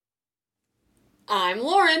I'm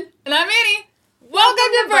Lauren. And I'm Annie. Welcome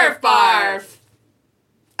to Burf Barf.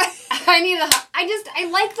 I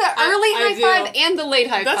like the early high five and the late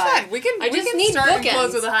high five. That's fine. We can start and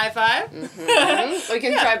close with a high five. Mm-hmm. We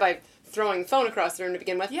can try by throwing the phone across the room to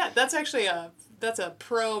begin with. Yeah, that's actually a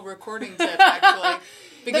pro recording tip, actually.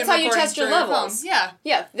 That's how you test your levels. Yeah.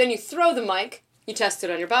 Yeah, then you throw the mic, you test it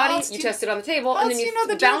on your body, you test it on the table, and then you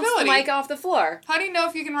bounce the mic off the floor. How do you know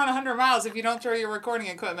if you can run 100 miles if you don't throw your recording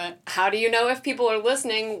equipment? How do you know if people are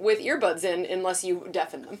listening with earbuds in unless you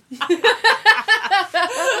deafen them? Gotcha!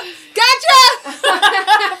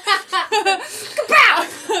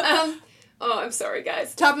 Kapow! I'm sorry,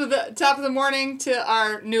 guys. Top of the morning to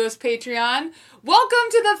our newest Patreon. Welcome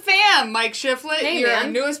to the fam, Mike Shiflett. Hey, You're man.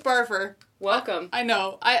 our newest barfer. Welcome. I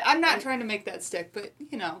know. I'm not trying to make that stick, but,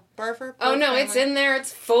 barfer. Oh, no, it's in there.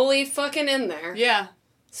 It's fully fucking in there. Yeah.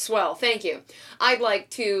 Swell. Thank you. I'd like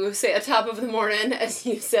to say at top of the morning, as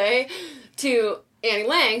you say, to Annie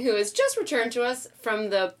Lang, who has just returned to us from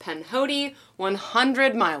the Penhody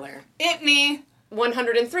 100-miler. It me.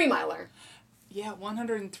 103-miler. Yeah,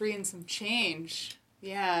 103 and some change.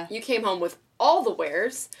 Yeah. You came home with all the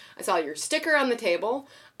wares. I saw your sticker on the table.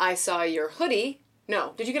 I saw your hoodie.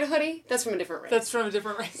 No, did you get a hoodie? That's from a different race. That's from a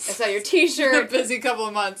different race. I saw your t-shirt. Busy couple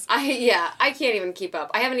of months. I can't even keep up.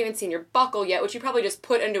 I haven't even seen your buckle yet, which you probably just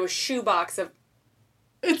put into a shoebox of...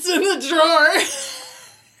 It's in the drawer.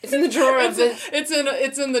 It's in the drawer of the...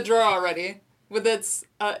 It's in the drawer already. With its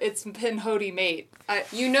Penhody mate.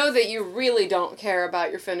 You know that you really don't care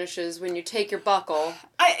about your finishes when you take your buckle.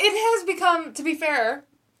 It has become, to be fair,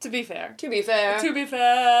 it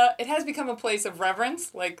has become a place of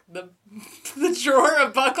reverence, like the drawer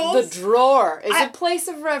of buckles. The drawer is a place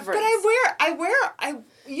of reverence. But I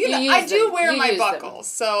do wear my buckles,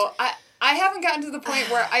 so I haven't gotten to the point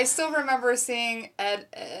where I still remember seeing Ed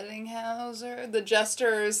Eddinghauser, the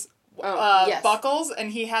Jester's yes. buckles,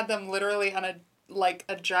 and he had them literally on a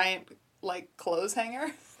giant clothes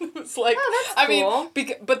hanger. It's like, oh, that's cool.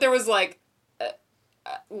 But there was 50.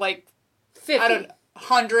 I don't know.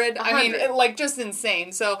 100. I mean, just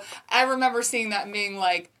insane. So I remember seeing that and being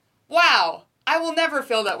like, wow, I will never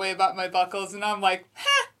feel that way about my buckles. And I'm like,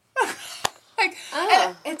 and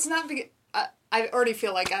it's not because I already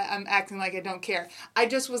feel like I'm acting like I don't care. I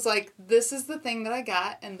just was like, this is the thing that I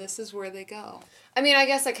got, and this is where they go. I mean, I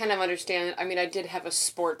guess I kind of understand it. I mean, I did have a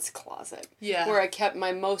sports closet. Yeah. Where I kept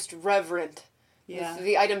my most reverent. Yeah.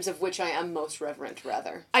 The items of which I am most reverent,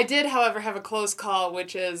 rather. I did, however, have a close call,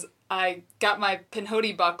 which is I got my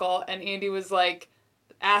Penhody buckle, and Andy was like,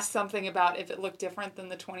 asked something about if it looked different than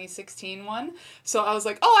the 2016 one. So I was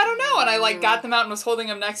like, oh, I don't know. And I got them out and was holding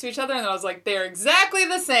them next to each other, and I was like, they're exactly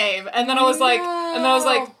the same. And then I was like,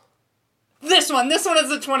 this one is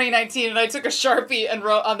the 2019, and I took a Sharpie and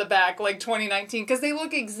wrote on the back 2019 because they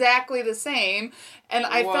look exactly the same, and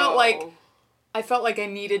I felt like I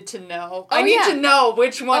needed to know. I need to know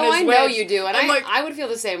which one is which. Oh, I know you do, and I would feel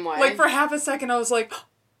the same way. For half a second, I was like,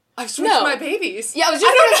 I've switched my babies. Yeah, I was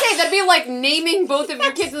just going to say, that'd be like naming both of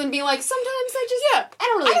your kids and then be like, sometimes I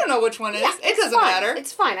don't know which one is. Yeah, it doesn't matter.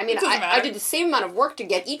 It's fine. I mean, I did the same amount of work to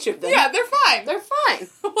get each of them. Yeah, they're fine. They're fine.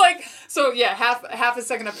 Half a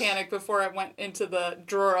second of panic before I went into the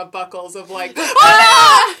drawer of buckles of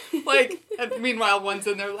oh no! And meanwhile, one's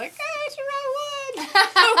in there it's the wrong one.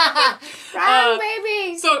 Wrong,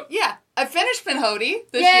 baby. So, yeah, I finished Penhody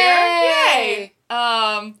this year.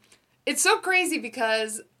 Yay! It's so crazy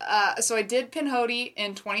because, so I did Penhody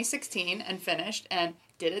in 2016 and finished, and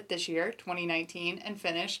did it this year, 2019, and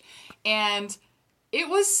finished. And it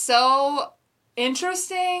was so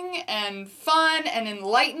interesting and fun and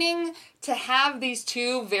enlightening to have these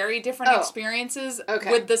two very different experiences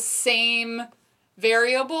with the same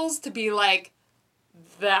variables to be like,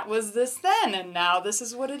 that was this then, and now this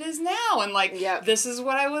is what it is now, and this is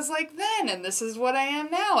what I was like then, and this is what I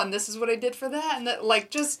am now, and this is what I did for that, and that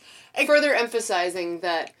further emphasizing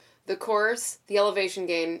that the course, the elevation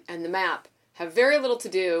gain, and the map have very little to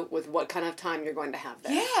do with what kind of time you're going to have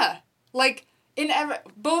there. Yeah, in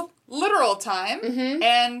both literal time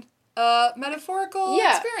and metaphorical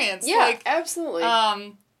experience. Yeah, absolutely.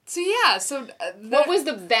 What was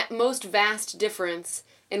the most vast difference?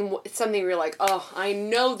 And something where you're like, oh, I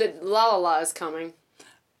know that La La La is coming.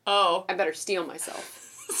 Oh. I better steel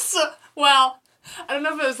myself. I don't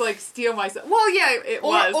know if it was steal myself. Well, yeah, it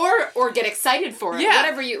was. Or get excited for it.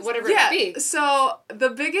 Yeah. Whatever it be. So the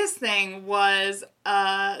biggest thing was,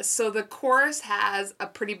 so the course has a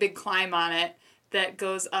pretty big climb on it that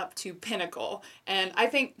goes up to Pinnacle. And I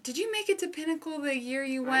think, did you make it to Pinnacle the year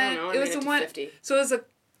you went? I don't know. It was the one. 50. So it was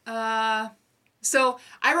So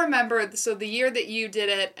I remember, so the year that you did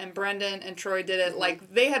it and Brendan and Troy did it,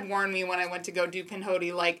 like, they had warned me when I went to go do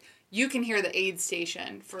Pinhoti, like, you can hear the aid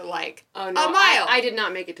station for, like, a mile. I did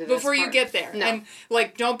not make it to this before you get there. No. And,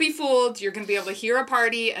 like, don't be fooled. You're going to be able to hear a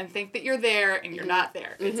party and think that you're there, and you're not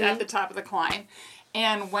there. It's at the top of the climb.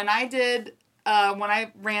 And when I did, when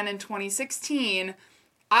I ran in 2016...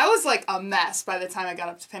 I was like a mess by the time I got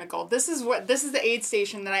up to Pinnacle. This is the aid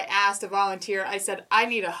station that I asked a volunteer. I said, I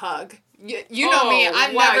need a hug. You know me,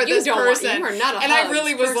 I'm never this person. You are not a and I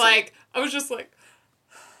really was like, I was just like,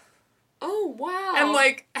 oh wow.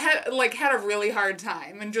 And had a really hard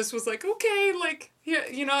time and just was like, okay, like,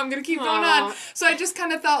 you know, I'm gonna keep going on. So I just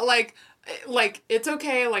kind of thought like it's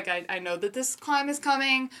okay, like I know that this climb is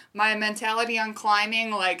coming. My mentality on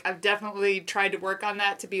climbing, like I've definitely tried to work on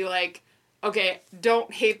that to be like, okay,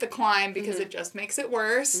 don't hate the climb because it just makes it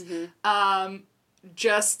worse.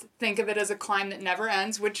 Just think of it as a climb that never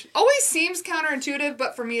ends, which always seems counterintuitive,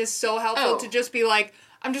 but for me is so helpful to just be like,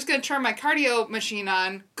 I'm just going to turn my cardio machine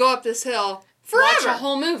on, go up this hill forever. Watch a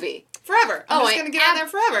whole movie. Forever. I'm just going to get on there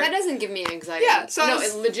forever. That doesn't give me anxiety. Yeah. So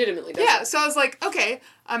it legitimately doesn't. Yeah, so I was like, okay,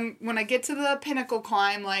 when I get to the Pinnacle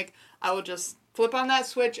climb, like, I will just flip on that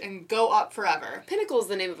switch and go up forever. Pinnacle is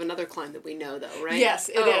the name of another climb that we know, though, right? Yes,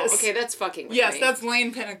 it is. Okay, that's fucking with Yes, me. that's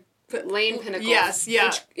Lane Pinnacle. Lane Pinnacle. Yes, yeah.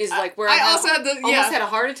 Which is like where I also had almost had a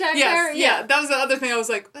heart attack there. Yeah, that was the other thing. I was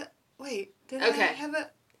like, wait, did I have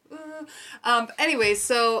a... Anyway,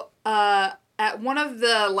 so at one of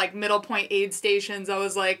the like middle point aid stations, I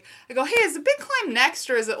go, hey, is the big climb next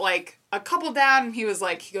or is it like a couple down? And he goes,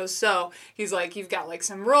 he's like, you've got like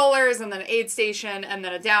some rollers and then an aid station and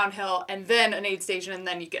then a downhill and then an aid station and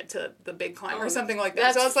then you get to the big climb or something like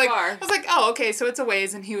that. So I was like, far. I was like, oh, okay, so it's a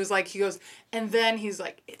ways. And he goes, and then he's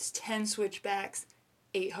like, it's 10 switchbacks,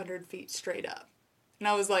 800 feet straight up. And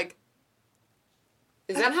I was like,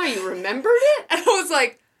 is that how you remembered it? And I was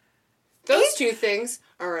like, those two things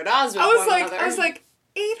are at odds with one another. I was like,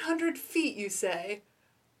 800 feet, you say?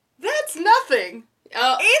 That's nothing.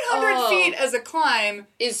 800 feet as a climb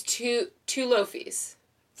is two low fees.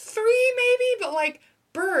 3 maybe, but like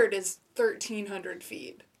Bird is 1,300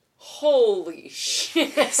 feet. Holy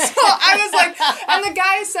shit. So I was like, and the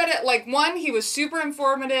guy said it like, one, he was super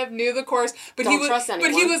informative, knew the course, but he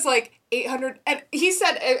was like 800, and he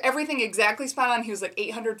said everything exactly spot on. He was like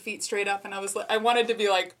 800 feet straight up, and I was like, I wanted to be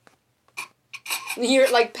like, you're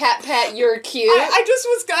like, pat, you're cute. I just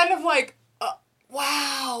was kind of like,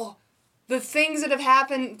 wow. The things that have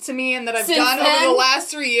happened to me and that I've done over the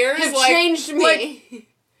last 3 years have changed me. Like,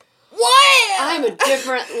 what? I'm a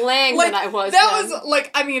different Lang than I was that then. Was like,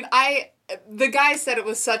 I mean, the guy said it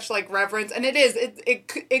was such like reverence, and it is.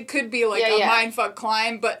 It could be like a mindfuck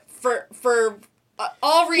climb, but for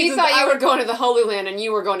all reasons, he thought you were going to the Holy Land and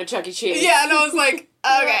you were going to Chuck E. Cheese. Yeah, and I was like,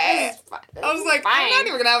 okay. I was like, fine. I'm not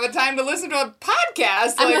even gonna have a time to listen to a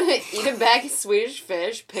podcast. I'm gonna eat a bag of Swedish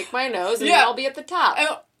fish, pick my nose, and then I'll be at the top. And,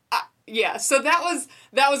 yeah, so that was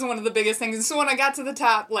one of the biggest things. And so when I got to the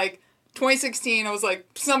top, like 2016, I was like,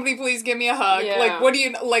 somebody please give me a hug. Yeah. Like, what do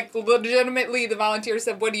you, like, legitimately, the volunteer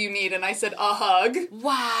said, what do you need? And I said, a hug.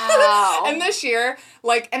 Wow. And this year,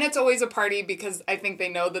 like, and it's always a party because I think they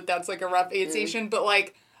know that that's like a rough aid station, but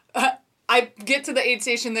like, I get to the aid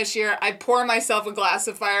station this year, I pour myself a glass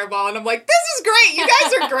of Fireball, and I'm like, this is great! You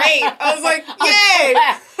guys are great! I was like,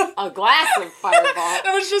 yay! A glass of Fireball.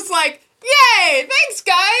 I was just like, yay! Thanks,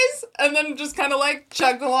 guys! And then just kind of like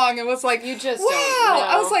chugged along and was like, you just wow! Don't know.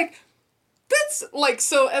 I was like, that's like,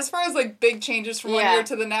 so as far as like big changes from one year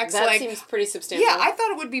to the next, that like, seems pretty substantial. Yeah, I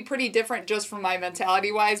thought it would be pretty different just from my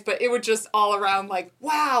mentality wise, but it would just all around like,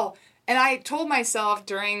 wow. And I told myself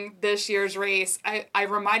during this year's race, I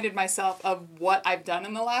reminded myself of what I've done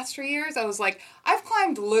in the last 3 years. I was like, I've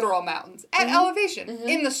climbed literal mountains at elevation,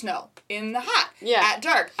 in the snow, in the hot, at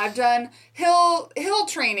dark. I've done hill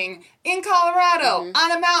training in Colorado,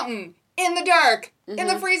 on a mountain, in the dark, in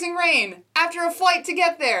the freezing rain, after a flight to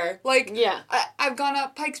get there. Like, I've gone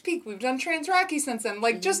up Pikes Peak. We've done Trans-Rocky since then.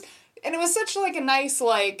 Like, just, and it was such like a nice,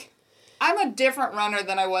 like, I'm a different runner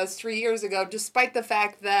than I was 3 years ago, despite the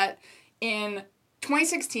fact that in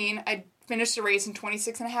 2016, I finished the race in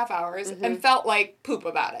 26 and a half hours and felt like poop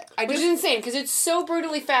about it. Which is insane, because it's so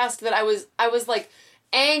brutally fast that I was like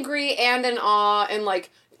angry and in awe and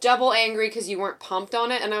like double angry because you weren't pumped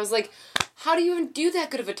on it. And I was like, how do you even do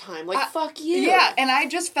that good of a time? Like, fuck you. Yeah, and I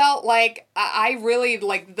just felt like I really,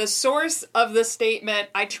 like, the source of the statement,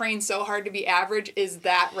 I trained so hard to be average, is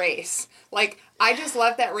that race. Like, I just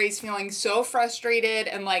left that race feeling so frustrated,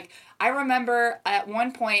 and, like, I remember at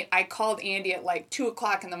one point I called Andy at, like, 2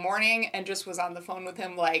 o'clock in the morning and just was on the phone with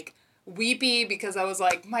him, like, weepy because I was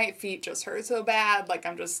like, my feet just hurt so bad. Like,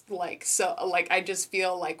 I'm just like, so, like, I just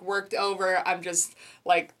feel like worked over. I'm just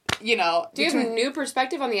like, you know. Do you have a new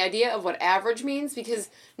perspective on the idea of what average means? Because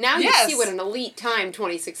now you see what an elite time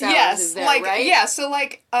 26 hours is there, like, right? Yeah, so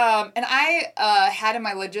like, and I had in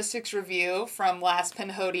my logistics review from last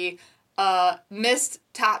Pinhoti, missed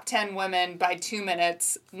top 10 women by 2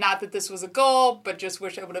 minutes. Not that this was a goal, but just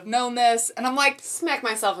wish I would have known this. And I'm like, smack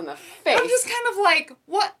myself in the face. I'm just kind of like,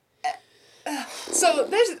 what? So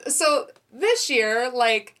this year,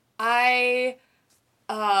 like, I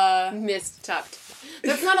missed top 10.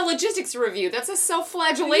 That's not a logistics review. That's a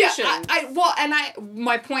self-flagellation. Yeah,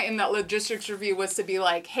 my point in that logistics review was to be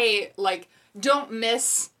like, hey, like, don't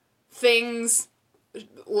miss things,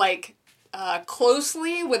 like,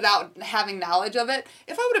 closely without having knowledge of it.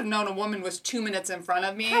 If I would have known a woman was 2 minutes in front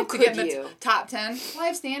of me to get in the top 10,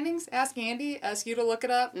 live standings, ask Andy, ask you to look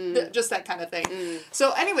it up, just that kind of thing.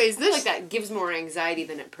 So anyways, this... like that gives more anxiety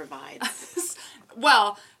than it provides.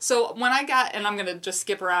 Well, so when I got, and I'm going to just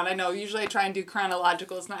skip around, I know usually I try and do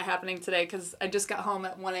chronological, it's not happening today because I just got home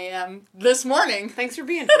at 1 a.m. this morning. Thanks for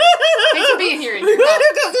being here. Thanks for being here in your house.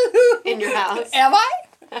 In your house. Am I?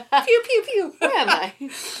 Pew, pew, pew. Where am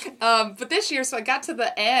I? But this year, so I got to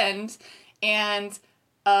the end, and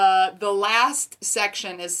the last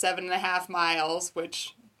section is 7.5 miles,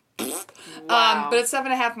 which, wow. But it's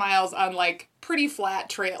 7.5 miles on, like, pretty flat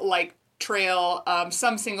trail,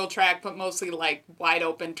 some single track, but mostly, like, wide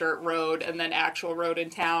open dirt road, and then actual road in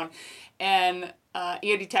town. And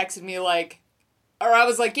Andy texted me, like, or I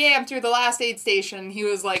was like, yeah, I'm through the last aid station. He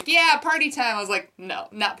was like, yeah, party time. I was like, no,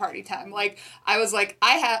 not party time. Like, I was like,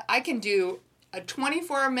 I can do a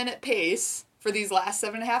 24-minute pace for these last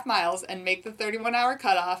 7.5 miles and make the 31-hour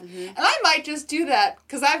cutoff. And I might just do that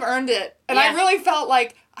because I've earned it. And I really felt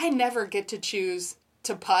like I never get to choose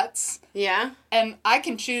to putts. Yeah. And I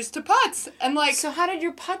can choose to putts. And like... So how did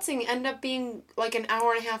your putzing end up being like an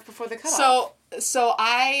hour and a half before the cutoff? So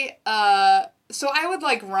I would,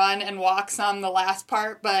 like, run and walk some the last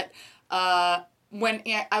part, but when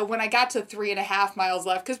I got to 3.5 miles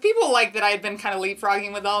left, because people, like, that I had been kind of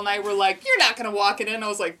leapfrogging with all night were like, you're not going to walk it in. I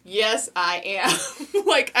was like, yes, I am.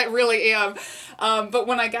 Like, I really am. But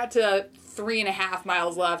when I got to 3.5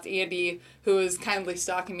 miles left, Andy, who was kindly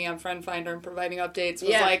stalking me on Friend Finder and providing updates,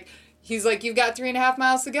 was like... He's like, you've got 3.5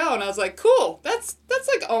 miles to go. And I was like, cool. That's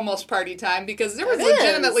like almost party time because there was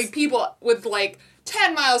legitimately people with like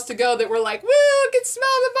 10 miles to go that were like, woo, I can smell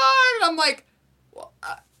the barn. And I'm like, well,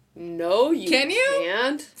 no, you can you?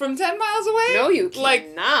 Can't. From 10 miles away? No, you cannot.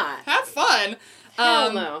 Like, have fun.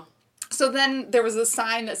 Hell no. So then there was a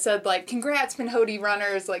sign that said, like, congrats, Pinhoti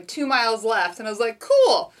runners, like, 2 miles left. And I was like,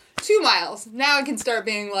 cool, 2 miles. Now I can start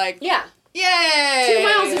being like, yeah. Yay! 2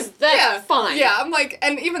 miles is fine. Yeah, I'm like,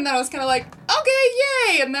 and even then I was kind of like, okay,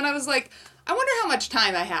 yay! And then I was like, I wonder how much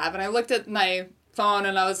time I have. And I looked at my phone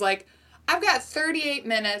and I was like, I've got 38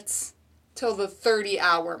 minutes till the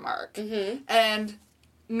 30-hour mark. And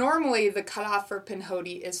normally the cutoff for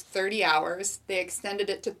Pinhoti is 30 hours. They extended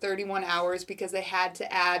it to 31 hours because they had to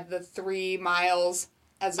add the 3 miles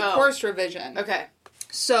as a course revision. Okay.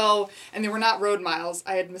 So, and they were not road miles.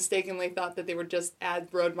 I had mistakenly thought that they would just add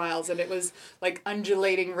road miles, and it was like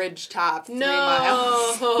undulating ridge top 3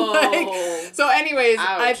 miles. Like, so anyways,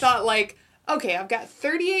 ouch. I thought like, okay, I've got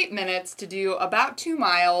 38 minutes to do about 2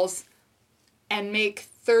 miles and make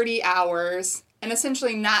 30 hours and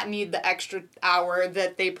essentially not need the extra hour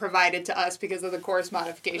that they provided to us because of the course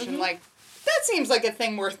modification. Like, that seems like a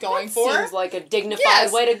thing worth going for. Seems like a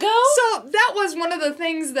dignified way to go. So that was one of the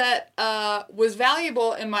things that was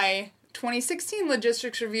valuable in my 2016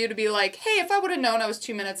 logistics review to be like, hey, if I would have known I was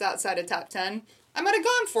 2 minutes outside of top 10, I might have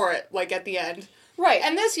gone for it, like, at the end. Right.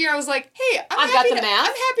 And this year I was like, hey, I'm happy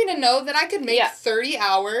to know that I could make 30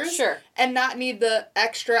 hours sure. and not need the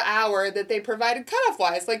extra hour that they provided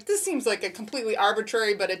cutoff-wise. Like, this seems like a completely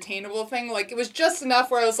arbitrary but attainable thing. Like, it was just enough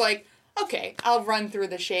where I was like, okay, I'll run through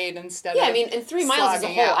the shade instead of I mean, and 3 miles is a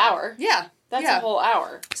whole hour. Yeah. That's a whole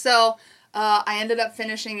hour. So, I ended up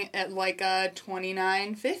finishing at like a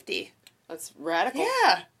 29:50. That's radical.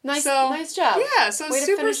 Yeah. Nice job. Yeah, so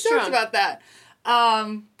super stoked about that.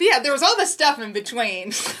 But yeah, there was all this stuff in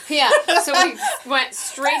between. Yeah, so we went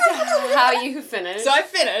straight to how you finished. So I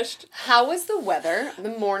finished. How was the weather the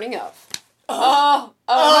morning of? Oh,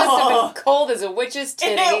 it must have been cold as a witch's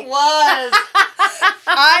titty. It was.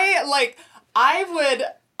 I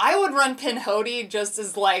would run Pinhoti just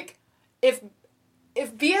as like, if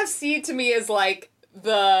BFC to me is like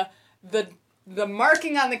the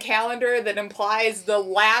marking on the calendar that implies the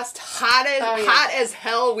last hot as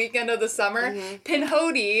hell weekend of the summer,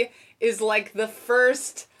 Pinhoti is like the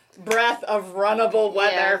first breath of runnable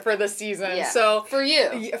weather Yeah. for the season. Yeah. So For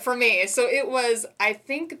you. for me, so it was, I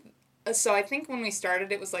think when we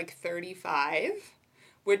started it was like 35,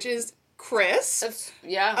 which is crisp.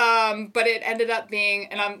 But it ended up being,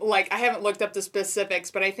 and I'm like, I haven't looked up the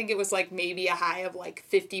specifics, but I think it was like maybe a high of like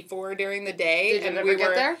 54 during the day. Did you ever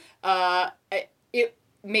get there?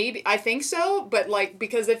 Maybe, I think so, but like,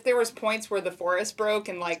 because if there was points where the forest broke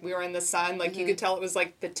and like we were in the sun, like you could tell it was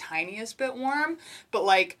like the tiniest bit warm, but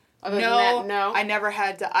like, no. I never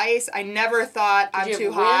had to ice. I never thought I'm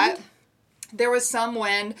too hot. There was some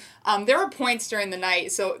wind. There were points during the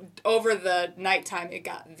night, so over the nighttime it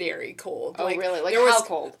got very cold. Oh, really? Like how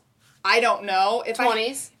cold? I don't know.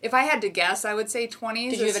 20s? If I had to guess, I would say 20s.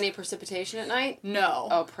 Did you have any precipitation at night? No.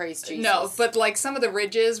 Oh, praise Jesus. No, but like some of the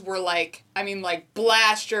ridges were like, I mean, like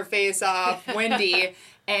blast your face off, windy,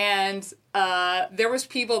 and there was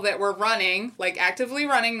people that were running, like actively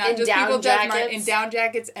running, not in just down people jackets? in down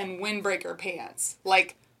jackets and windbreaker pants,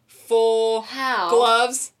 like full How?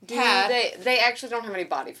 gloves. They actually don't have any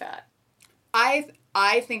body fat.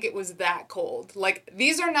 I think it was that cold. Like,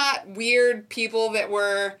 these are not weird people that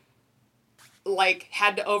were like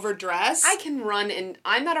had to overdress. I can run in.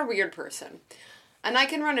 I'm not a weird person, and I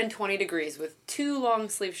can run in 20 degrees with 2 long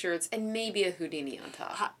sleeve shirts and maybe a Houdini on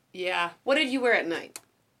top. Yeah. What did you wear at night?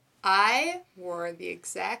 I wore the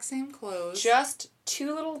exact same clothes. Just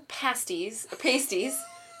 2 little pasties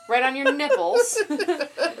right on your nipples,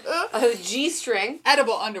 a G-string,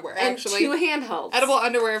 Edible underwear, and actually. 2 handhelds. Edible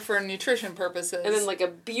underwear for nutrition purposes. And then like a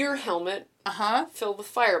beer helmet Uh-huh. filled with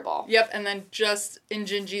Fireball. Yep, and then just in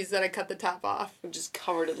gingies that I cut the top off. Just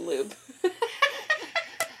covered in lube.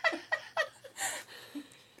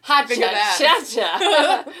 Hot Figure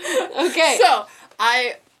cha. Okay. So,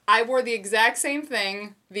 I wore the exact same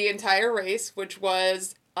thing the entire race, which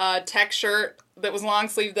was a tech shirt that was long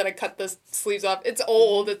sleeve that I cut the sleeves off. It's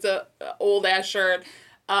old. It's a old ass shirt.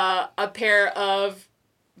 A pair of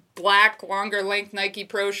black longer length Nike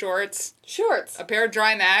Pro shorts. Shorts. A pair of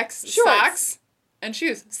Dry Max socks and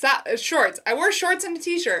shoes. Shorts. I wore shorts and a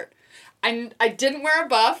t-shirt. I didn't wear a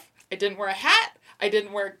buff. I didn't wear a hat. I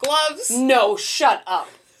didn't wear gloves. No, shut up.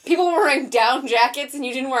 People were wearing down jackets and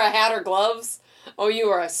you didn't wear a hat or gloves? Oh, you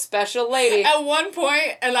are a special lady. At one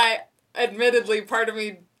point, and I, admittedly, part of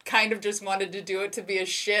me kind of just wanted to do it to be a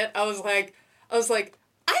shit. I was like,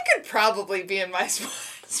 I could probably be in my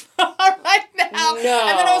spot right now. No.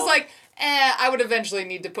 And then I was like, I would eventually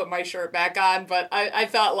need to put my shirt back on, but I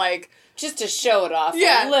thought like, just to show it off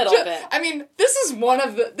a little bit. I mean, this is one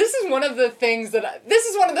of the things this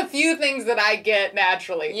is one of the few things that I get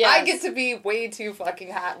naturally. Yes. I get to be way too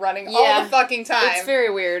fucking hot running all the fucking time. It's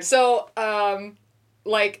very weird. So,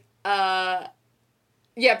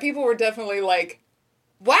 people were definitely like,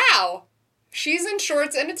 wow, she's in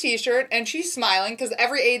shorts and a t-shirt and she's smiling, because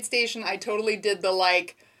every aid station I totally did the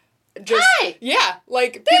like, just, hi! Yeah,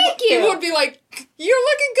 like, Thank you! People would be like, you're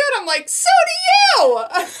looking good. I'm like, so do you!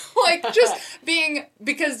 Like, just being,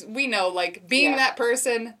 because we know, like, being that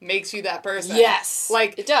person makes you that person. Yes.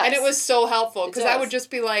 Like, it does. And it was so helpful, because I does. would just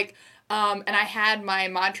be like, and I had my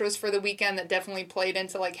mantras for the weekend that definitely played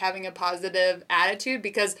into, like, having a positive attitude,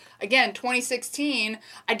 because, again, 2016,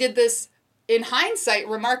 I did this, in hindsight,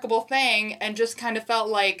 remarkable thing, and just kind of felt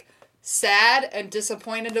like, sad and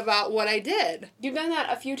disappointed about what I did. You've done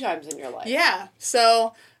that a few times in your life. Yeah.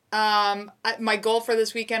 So, my goal for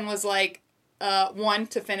this weekend was like, 1,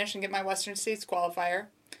 to finish and get my Western States qualifier,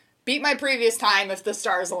 beat my previous time if the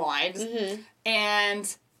stars aligned,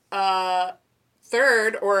 and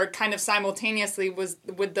 3rd, or kind of simultaneously was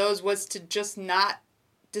to just not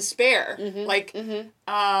despair. It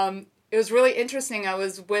was really interesting. I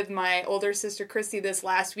was with my older sister Christy this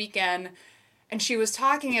last weekend, and she was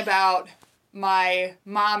talking about my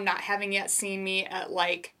mom not having yet seen me at,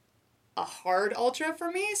 like, a hard ultra for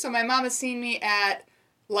me. So my mom has seen me at,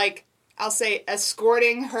 like, I'll say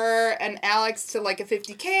escorting her and Alex to, like, a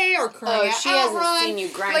 50K or curling she hasn't seen you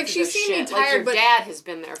grind like, through she's seen shit. me tired, like, your dad has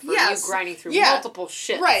been there for you grinding through multiple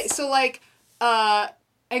shit. Right. So, like,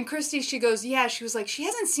 and Christy, she goes, she was like, she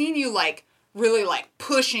hasn't seen you, like, really, like,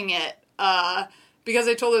 pushing it, because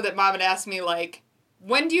I told her that Mom had asked me, like,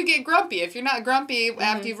 when do you get grumpy? If you're not grumpy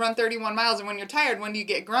after you've run 31 miles and when you're tired, when do you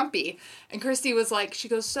get grumpy? And Christy was like,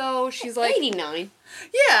 she's like... 89.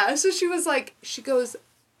 Yeah, so she goes,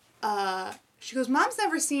 Mom's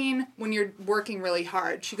never seen when you're working really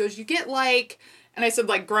hard. She goes, you get like... And I said,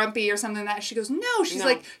 like, grumpy or something like that. She goes, no. She's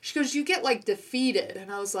like, you get, like, defeated.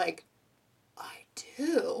 And I was like, I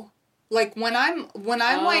do. Like, when I'm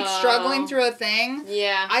like, struggling through a thing...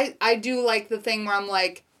 Yeah. I do, like, the thing where I'm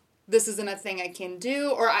like... this isn't a thing I can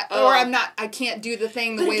do, or I can't do the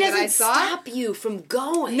thing the but way that I thought. It doesn't stop you from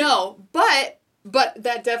going. No, but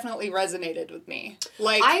that definitely resonated with me.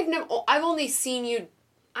 Like, I've only seen you,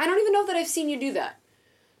 I don't even know that I've seen you do that.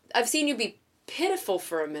 I've seen you be pitiful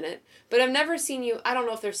for a minute, but I've never seen you, I don't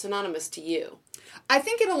know if they're synonymous to you. I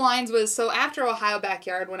think it aligns with, so after Ohio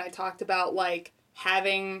Backyard, when I talked about, like,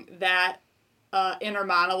 having that inner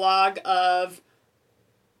monologue of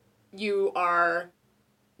you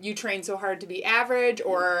train so hard to be average,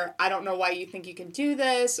 or I don't know why you think you can do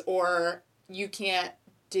this, or you can't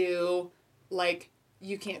do, like,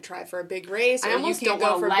 you can't try for a big race, or I almost you can't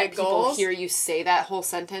don't go for let big people goals. hear you say that whole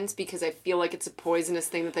sentence because I feel like it's a poisonous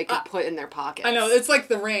thing that they could put in their pockets. I know, it's like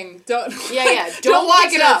The Ring. Don't Don't watch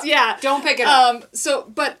pick it up. Yeah. Don't pick it up.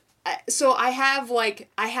 So I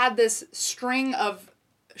had this string of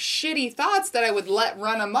shitty thoughts that I would let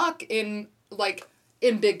run amok in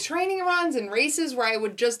big training runs and races where I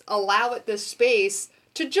would just allow it this space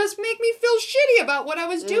to just make me feel shitty about what I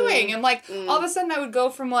was doing. And all of a sudden I would go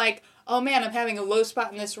from like, oh man, I'm having a low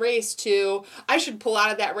spot in this race to I should pull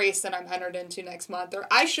out of that race that I'm entered into next month, or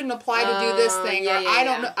I shouldn't apply to do this thing, or I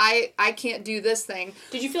don't know, I can't do this thing.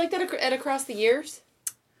 Did you feel like that at Across the Years?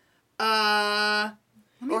 Or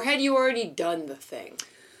had you already done the thing?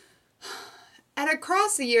 At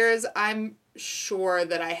Across the Years, I'm sure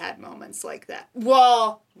that I had moments like that.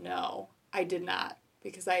 Well, no, I did not,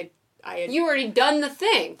 because I had... You already done the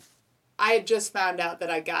thing. I had just found out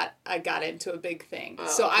that I got into a big thing.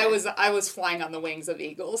 So okay. I was flying on the wings of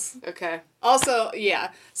eagles. Okay. Also,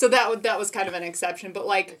 yeah. So that was kind of an exception, but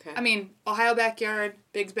okay. I mean, Ohio Backyard,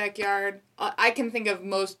 Big's Backyard, I can think of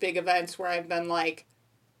most big events where I've been like,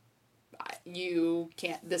 you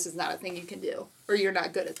can't, this is not a thing you can do, or you're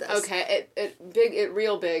not good at this. Okay,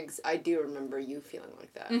 Real Bigs, I do remember you feeling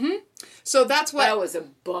like that. Mm-hmm. So that's what... That was a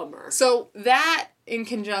bummer. So that, in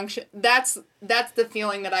conjunction, that's the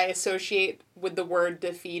feeling that I associate with the word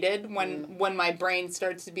defeated, when my brain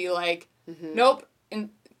starts to be like, nope,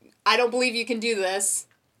 and I don't believe you can do this.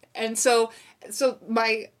 And so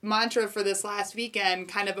my mantra for this last weekend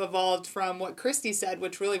kind of evolved from what Christy said,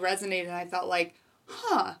 which really resonated, and I thought like,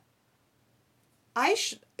 I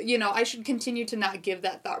should continue to not give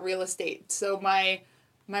that thought real estate. So my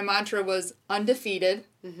mantra was undefeated,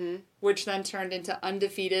 which then turned into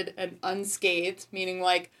undefeated and unscathed, meaning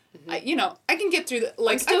like, I can get through the,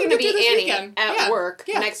 like, I'm still going to be Annie weekend. at work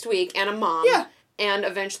next week, and a mom. Yeah. And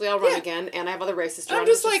eventually I'll run again, and I have other races to run. I'm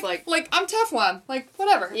just like, I'm Teflon. Like,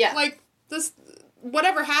 whatever. Yeah. Like, this,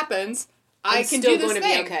 whatever happens, I can still do this going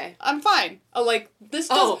thing. To be okay. I'm fine. Like, this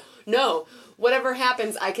does... Oh, no. Whatever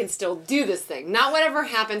happens, I can still do this thing. Not whatever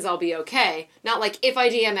happens, I'll be okay. Not like if I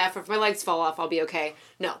DNF or if my legs fall off, I'll be okay.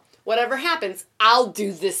 No. Whatever happens, I'll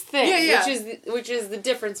do this thing. Yeah. Which is the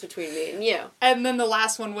difference between me and you. And then the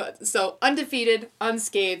last one was, so undefeated,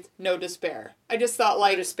 unscathed, no despair. I just thought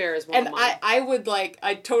like... No despair is one of mine. And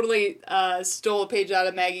I totally stole a page out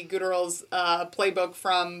of Maggie Gooderell's playbook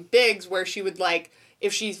from Biggs, where she would like,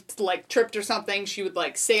 if she like tripped or something, she would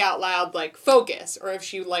like say out loud like focus, or if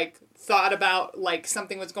she like thought about like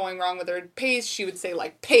something was going wrong with her pace, she would say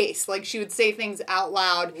like pace. Like she would say things out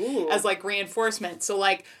loud as like reinforcement. So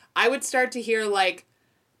like I would start to hear like,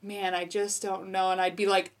 man, I just don't know, and I'd be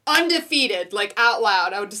like undefeated, like out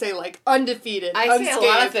loud. I would say like undefeated. I say a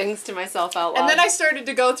lot of things to myself out loud. And then I started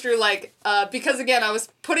to go through like because again I was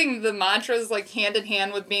putting the mantras like hand in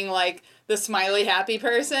hand with being like the smiley happy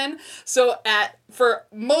person. So for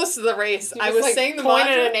most of the race, I was like saying the mantra.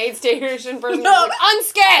 Pointed at an aid station person. No, like,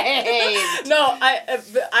 unscathed. No,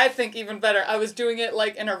 I think even better. I was doing it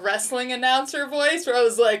like in a wrestling announcer voice, where I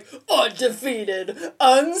was like undefeated,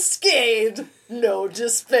 unscathed, no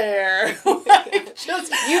despair.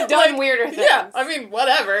 You've done weirder things. Yeah, I mean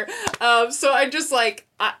whatever. So I just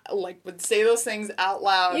I would say those things out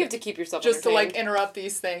loud. You have to keep yourself just entertained. to like interrupt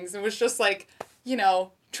these things. It was just like,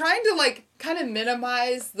 trying to like kind of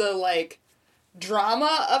minimize the like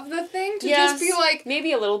drama of the thing to just be like,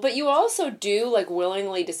 maybe a little, but you also do like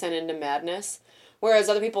willingly descend into madness, whereas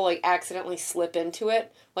other people like accidentally slip into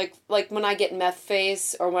it. Like when I get meth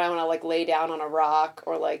face, or when I want to like lay down on a rock,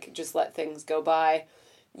 or like just let things go by,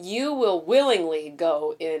 you will willingly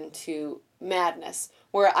go into madness,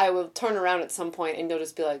 where I will turn around at some point and you'll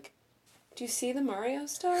just be like, do you see the Mario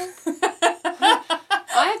star?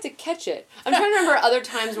 I have to catch it. I'm trying to remember other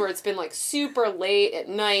times where it's been like super late at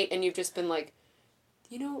night and you've just been like,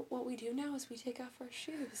 you know what we do now is we take off our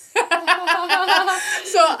shoes. So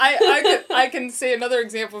I can say another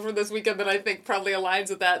example from this weekend that I think probably aligns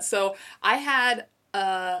with that. So I had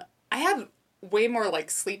way more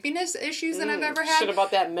like sleepiness issues than I've ever had. Should have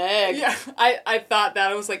bought that Meg. Yeah, I thought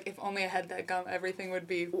that. I was like, if only I had that gum, everything would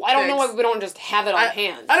be I don't know why we don't just have it on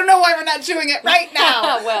hand. I don't know why we're not chewing it right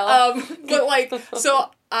now. Well. But like,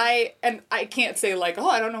 so I can't say like, oh,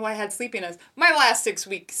 I don't know why I had sleepiness. My last 6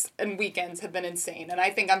 weeks and weekends have been insane, and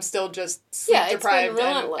I think I'm still just sleep deprived. It's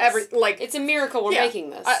been relentless. It's a miracle we're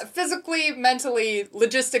making this. Physically, mentally,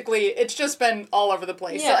 logistically, it's just been all over the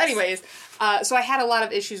place. Yes. So anyways, so I had a lot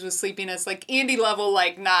of issues with sleepiness, like Andy level,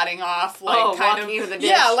 like nodding off, like kind of into the dish.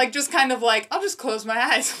 Yeah, like just kind of like I'll just close my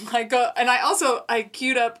eyes, like go. And I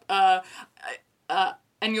queued up,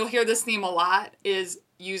 and you'll hear this theme a lot is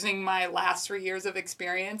using my last 3 years of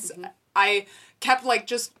experience. Mm-hmm. I kept like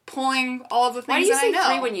just pulling all of the things that I know. Why do you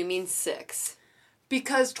say 3 when you mean 6?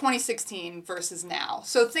 Because 2016 versus now.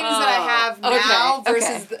 So things that I have now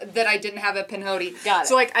versus that I didn't have at Pinhoti. Got it.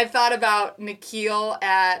 So like I thought about Nikhil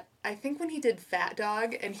at, I think when he did Fat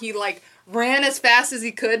Dog, and he like ran as fast as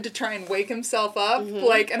he could to try and wake himself up. Mm-hmm.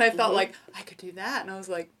 Like, and I felt like I could do that, and I was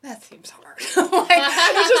like, that seems hard. Like,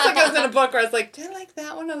 it was just like I was in a book where I was like, did I like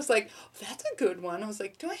that one? I was like, oh, that's a good one. I was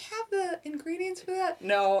like, do I have the ingredients for that?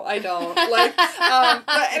 No, I don't. Like,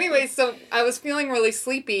 but anyway, so I was feeling really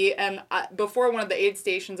sleepy, and before one of the aid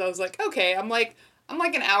stations, I was like, okay, I'm like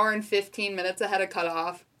an hour and 15 minutes ahead of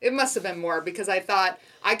cutoff. It must have been more because I thought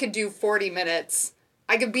I could do 40 minutes.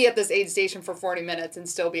 I could be at this aid station for 40 minutes and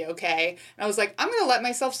still be okay. And I was like, I'm going to let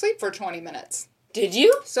myself sleep for 20 minutes. Did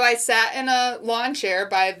you? So I sat in a lawn chair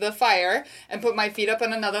by the fire and put my feet up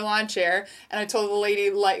on another lawn chair. And I told the lady,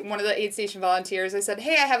 like one of the aid station volunteers, I said,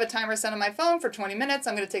 hey, I have a timer set on my phone for 20 minutes.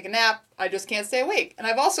 I'm going to take a nap. I just can't stay awake. And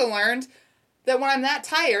I've also learned that when I'm that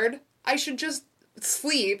tired, I should just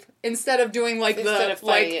sleep instead of doing like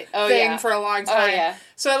thing for a long time. Oh, yeah.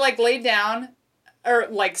 So I like laid down or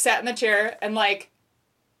like sat in the chair and like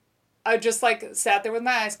I just like sat there with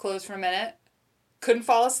my eyes closed for a minute, couldn't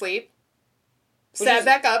fall asleep, sat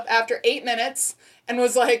back up after 8 minutes and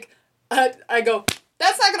was like, I go,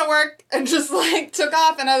 that's not gonna work, and just like took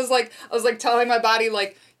off. And I was like telling my body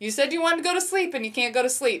like, you said you wanted to go to sleep and you can't go to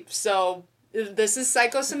sleep, so this is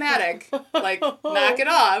psychosomatic. Like, knock it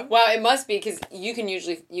off. Wow, it must be because you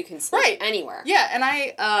can sleep anywhere. Yeah,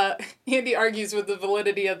 and Andy argues with the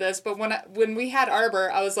validity of this, but when we had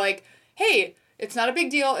Arbor, I was like, hey, it's not a big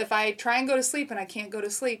deal if I try and go to sleep and I can't go to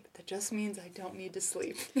sleep. That just means I don't need to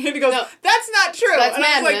sleep. And he goes, no, that's not true. That's and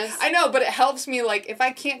madness. I was like, I know, but it helps me, like, if I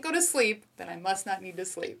can't go to sleep, then I must not need to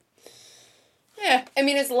sleep. Yeah. I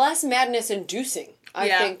mean, it's less madness-inducing, I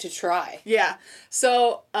think, to try. Yeah.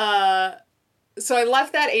 So I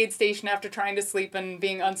left that aid station after trying to sleep and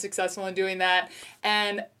being unsuccessful in doing that.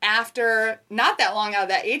 And after not that long out of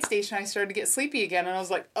that aid station, I started to get sleepy again. And I was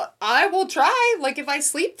like, I will try. Like, if I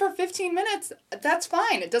sleep for 15 minutes, that's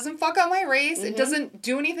fine. It doesn't fuck up my race. Mm-hmm. It doesn't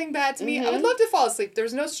do anything bad to me. Mm-hmm. I would love to fall asleep.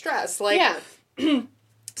 There's no stress. Like, yeah.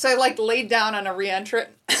 So I, like, laid down on a reentrant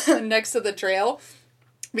next to the trail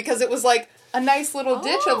because it was, like, a nice little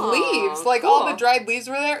ditch of leaves. Like, all the dried leaves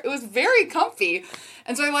were there. It was very comfy.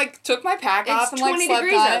 And so I, like, took my pack off and, like, slept on it. It's 20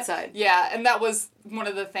 degrees outside. Yeah, and that was one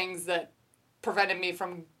of the things that prevented me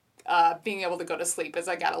from being able to go to sleep as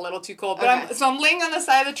I got a little too cold. But I'm laying on the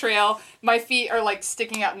side of the trail. My feet are, like,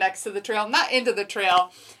 sticking out next to the trail, not into the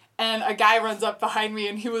trail. And a guy runs up behind me,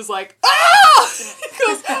 and he was like, ah!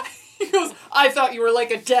 He goes, I thought you were like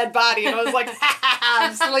a dead body. And I was like,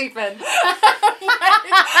 I'm sleeping.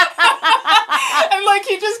 And like,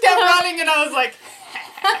 he just kept running, and I was like,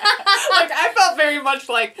 like, I felt very much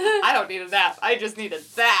like, I don't need a nap. I just needed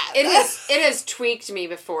that. It has tweaked me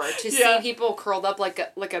before to see people curled up like a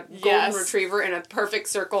golden retriever in a perfect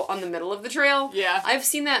circle on the middle of the trail. Yeah. I've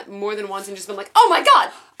seen that more than once and just been like, oh my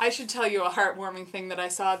god! I should tell you a heartwarming thing that I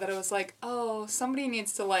saw that I was like, oh, somebody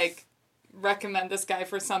needs to, like, recommend this guy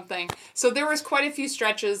for something. So there was quite a few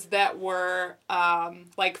stretches that were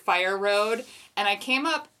like fire road, and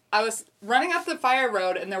I was running up the fire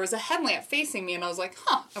road, and there was a headlamp facing me, and I was like,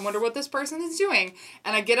 I wonder what this person is doing.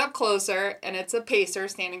 And I get up closer, and it's a pacer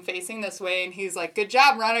standing facing this way, and he's like, good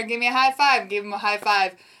job, runner, give me a high five. Gave him a high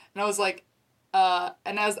five. And I was like,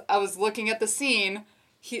 and as I was looking at the scene,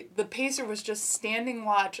 the pacer was just standing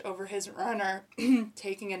watch over his runner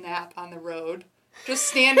taking a nap on the road. Just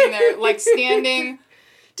standing there, like, standing.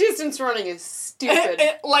 Distance running is stupid.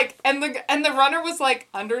 And the runner was, like,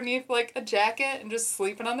 underneath, like, a jacket and just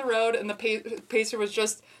sleeping on the road, and the pacer was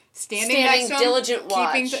just standing next to him, diligent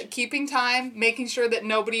watch. keeping time, making sure that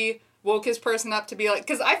nobody woke his person up to be like,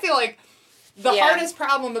 because I feel like The Yeah. hardest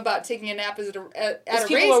problem about taking a nap is at a race.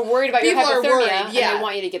 People are worried about your people are hypothermia, worried, and yeah. they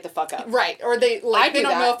want you to get the fuck up. Right, or they I don't do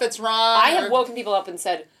that. know if it's wrong. I have woken people up and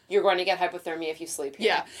said, "You're going to get hypothermia if you sleep here."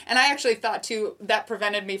 Yeah, and I actually thought too that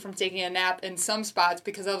prevented me from taking a nap in some spots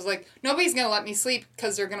because I was like, nobody's gonna let me sleep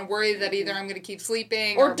because they're gonna worry that either I'm gonna keep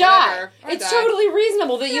sleeping or die. whatever, or It's die. totally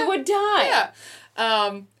reasonable that you would die.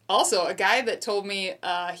 Yeah. Also, a guy that told me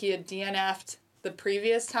he had DNF'd the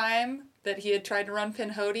previous time that he had tried to run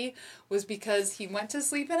Pinhoti was because he went to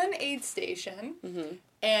sleep at an aid station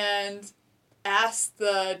and asked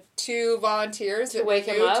the two volunteers To wake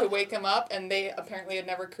him up? to wake him up, and they apparently had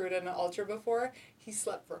never crewed an ultra before. He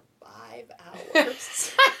slept for 5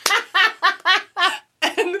 hours.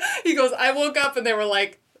 And he goes, I woke up and they were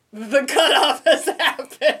like, the cutoff has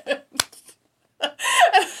happened.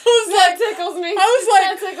 And That tickles me.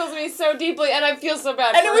 that tickles me so deeply, and I feel so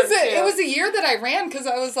bad. and for it was a year that I ran because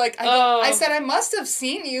I was like, I said, I must have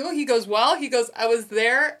seen you. He goes, I was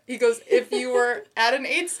there. He goes, if you were at an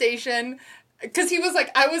aid station, because he was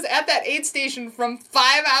like, I was at that aid station from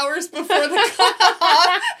 5 hours before the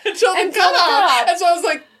cutoff until the cutoff. And so I was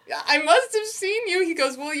like, I must have seen you. He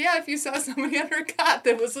goes, well, yeah, if you saw somebody under a cot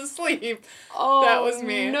that was asleep, that was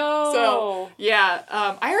me. No. So, yeah,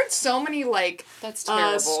 I heard so many, like, That's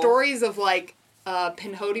terrible. stories of, like,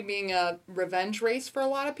 Pinhoti being a revenge race for a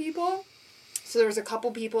lot of people. So there was a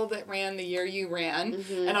couple people that ran the year you ran,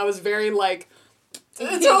 and I was very, like,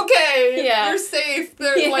 it's okay. Yeah. You're safe.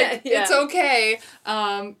 Yeah. It's okay.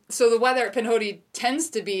 So the weather at Pinhoti tends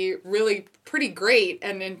to be really pretty great,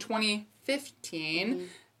 and in 2015...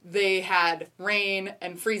 they had rain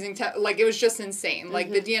and freezing like it was just insane. Like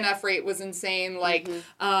the DNF rate was insane. Like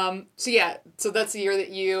so that's the year that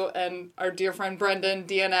you and our dear friend Brendan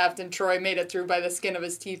DNF'd and Troy made it through by the skin of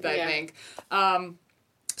his teeth, I think.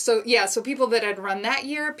 So people that had run that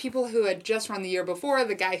year, people who had just run the year before,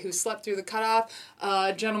 the guy who slept through the cutoff,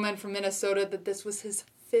 a gentleman from Minnesota that this was his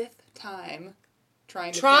 5th time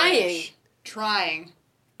trying to finish. Trying.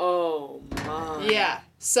 Oh my. Yeah.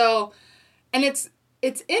 So, and it's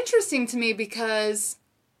interesting to me because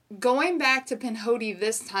going back to Pinhoti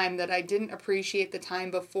this time that I didn't appreciate the time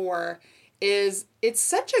before is it's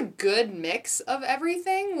such a good mix of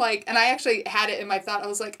everything. Like, and I actually had it in my thought. I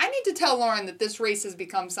was like, I need to tell Lauren that this race has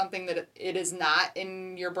become something that it is not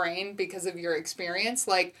in your brain because of your experience.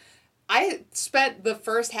 Like, I spent the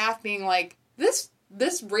first half being like, this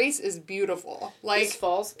race is beautiful. Like, this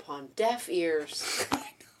falls upon deaf ears.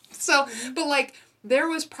 So, but like, there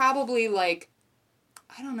was probably like,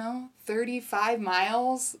 I don't know, 35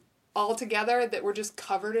 miles altogether that were just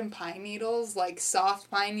covered in pine needles, like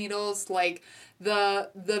soft pine needles, like the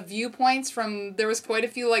viewpoints from, there was quite a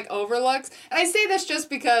few like overlooks. And I say this just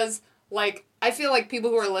because like, I feel like people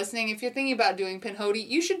who are listening, if you're thinking about doing Pinhoti,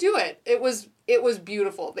 you should do it. It was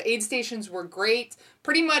beautiful. The aid stations were great.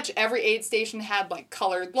 Pretty much every aid station had like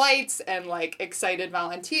colored lights and like excited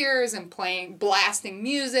volunteers and blasting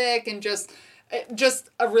music and just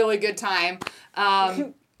a really good time.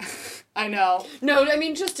 I know. No, I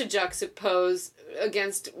mean, just to juxtapose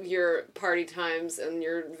against your party times and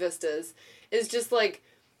your vistas, is just like,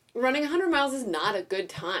 running 100 miles is not a good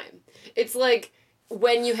time. It's like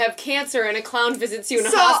when you have cancer and a clown visits you in a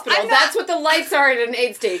hospital. That's what the lights are at an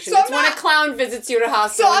aid station. It's when a clown visits you at a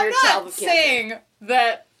hospital and your child with cancer. So I'm not saying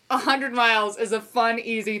that 100 miles is a fun,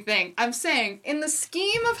 easy thing. I'm saying, in the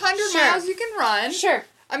scheme of 100 miles you can run... Sure.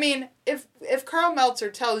 I mean, if Carl Meltzer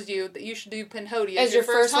tells you that you should do Pinhoti as your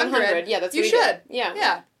first 100, yeah, that's what you should.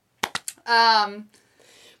 Yeah. Yeah.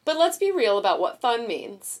 But let's be real about what fun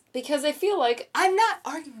means, because I feel like I'm not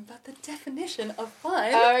arguing about the definition of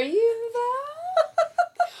fun. Are you though?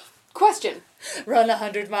 Question. Run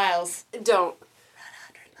 100 miles. Don't. Run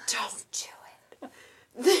 100 miles.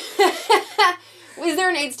 Don't do it. Is there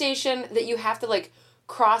an aid station that you have to like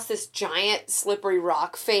cross this giant slippery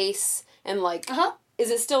rock face and like? Is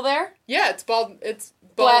it still there? Yeah, it's bald.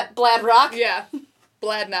 Blad Rock. Yeah,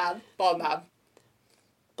 Bald Knob. Bald Knob.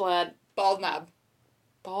 Bald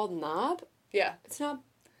Knob. Yeah, it's not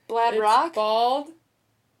Blad Rock. Bald.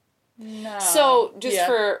 No. So, just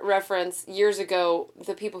for reference, years ago,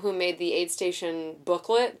 the people who made the aid station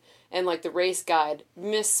booklet and like the race guide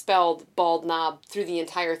misspelled Bald Knob through the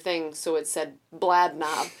entire thing, so it said Blad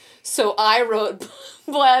Knob. So I wrote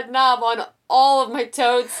Blad Knob on all of my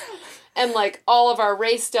totes and like all of our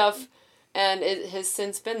race stuff, and it has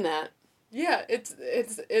since been that. Yeah,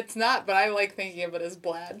 it's not, but I like thinking of it as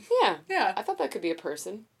Blad. Yeah. Yeah. I thought that could be a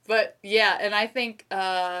person. But yeah, and I think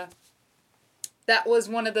that was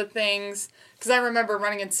one of the things, because I remember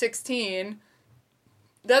running in 16,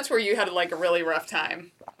 that's where you had like a really rough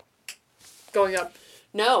time going up.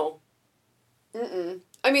 No. Mm-mm.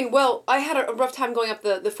 I mean, well, I had a rough time going up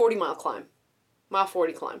the 40-mile climb. Mile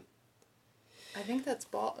 40 climb. I think that's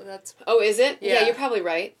Oh, is it? Yeah. You're probably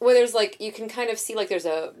right. Where there's like, you can kind of see like there's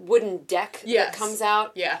a wooden deck that comes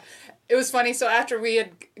out. Yeah. It was funny. So after we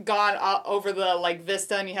had gone over the like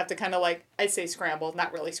vista, and you have to kind of like, I'd say scramble,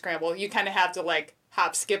 not really scramble. You kind of have to like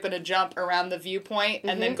hop, skip, and a jump around the viewpoint,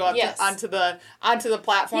 and then go up onto the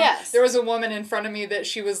platform. Yes. There was a woman in front of me that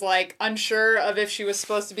she was like unsure of if she was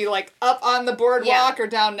supposed to be like up on the boardwalk or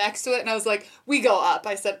down next to it, and I was like, we go up.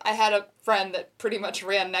 I said, I had a friend that pretty much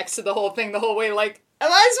ran next to the whole thing the whole way. Like, am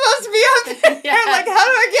I supposed to be up there? Like, how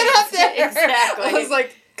do I get up there? Exactly. I was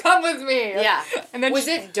like, come with me. Yeah. And then was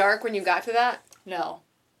it dark when you got to that? No.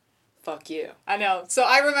 Fuck you. I know. So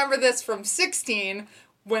I remember this from 16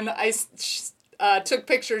 when I took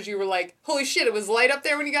pictures. You were like, holy shit, it was light up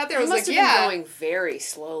there when you got there? I was like, yeah. You must have been going very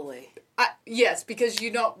slowly. Yes, because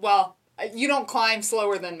you don't climb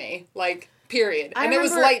slower than me. Like, period. I And it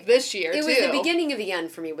was remember light this year, It too. was the beginning of the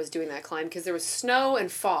end for me was doing that climb because there was snow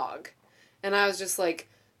and fog. And I was just like,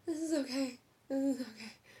 this is okay. This is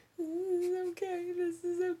okay. This is okay. This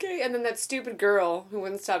is okay. And then that stupid girl who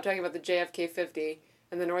wouldn't stop talking about the JFK 50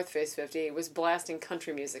 and the North Face 50 was blasting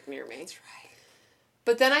country music near me. That's right.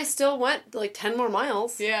 But then I still went like 10 more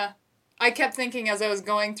miles. Yeah. I kept thinking as I was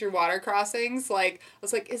going through water crossings, like, I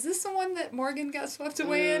was like, is this the one that Morgan got swept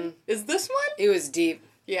away in? Is this one? It was deep.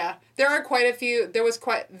 Yeah. There is quite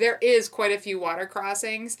a few water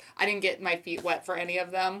crossings. I didn't get my feet wet for any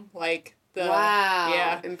of them. Like, wow.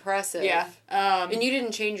 Yeah. Impressive. Yeah. And you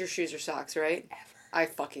didn't change your shoes or socks, right? Ever. I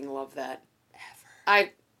fucking love that.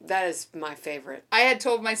 Ever. That is my favorite. I had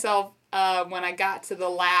told myself when I got to the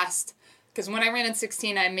last, because when I ran in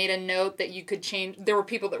 16, I made a note that you could change. There were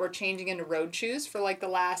people that were changing into road shoes for like the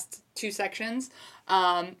last 2 sections.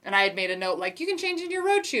 And I had made a note like, you can change into your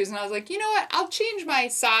road shoes. And I was like, you know what? I'll change my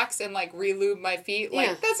socks and like re-lube my feet.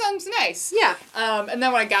 Like, that sounds nice. Yeah. And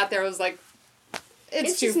then when I got there, I was like,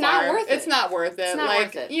 it's too just far. not worth it. It's not worth it. It's not like,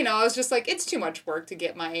 worth it. You know, I was just like, it's too much work to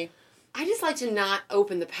get my... I just like to not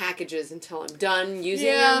open the packages until I'm done using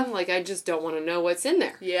Yeah. them. Like, I just don't want to know what's in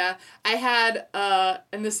there. Yeah, I had,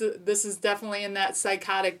 and this is definitely in that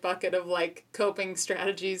psychotic bucket of like coping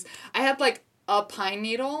strategies. I had like a pine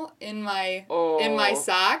needle in my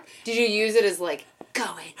sock. Did you use it as like,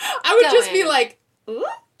 going? I would just be like,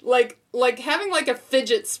 like having like a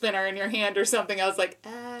fidget spinner in your hand or something. I was like,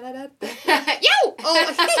 yo,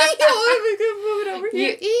 oh, move it over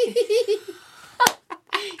here.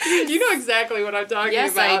 You know exactly what I'm talking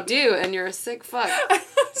about. Yes, I do, and you're a sick fuck.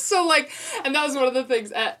 So, like, and that was one of the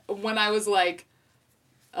things when I was, like,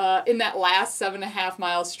 in that last 7.5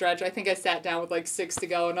 mile stretch, I think I sat down with, like, 6 to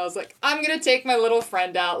go, and I was like, I'm gonna take my little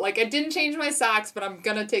friend out. Like, I didn't change my socks, but I'm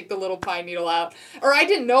gonna take the little pine needle out. Or I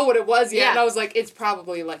didn't know what it was yet, and I was like, it's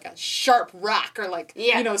probably, like, a sharp rock or, like,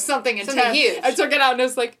 you know, something intense. Something huge. I took it out, and it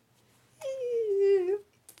was like...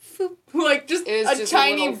 like just a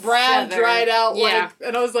tiny brown feather. dried out yeah.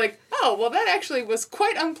 and I was like, oh well, that actually was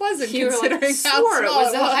quite unpleasant you considering were like, how small it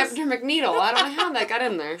was it a was. hypodermic needle. I don't know how that got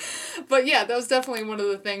in there. But yeah, that was definitely one of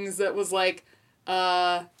the things that was like,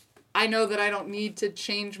 I know that I don't need to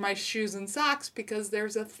change my shoes and socks because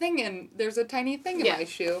there's a tiny thing in my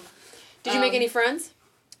shoe. Did you make any friends?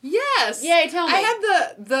 Yes. Yay, tell me. I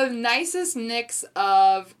had the nicest mix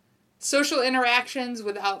of social interactions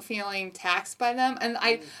without feeling taxed by them, and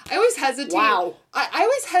I always hesitate. Wow. I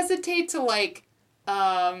always hesitate to like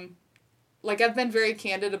I've been very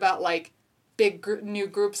candid about like big new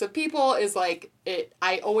groups of people is like it.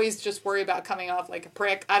 I always just worry about coming off like a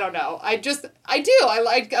prick. I don't know. I'm just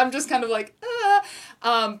kind of like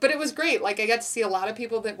but it was great. Like I got to see a lot of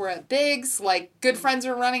people that were at Biggs. Like good friends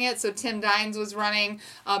were running it. So Tim Dines was running.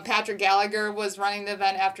 Patrick Gallagher was running the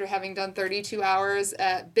event after having done 32 hours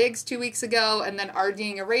at Biggs 2 weeks ago, and then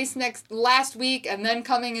RDing a race last week, and then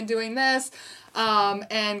coming and doing this.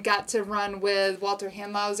 And got to run with Walter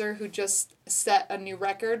Hanlauser, who just set a new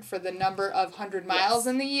record for the number of 100 miles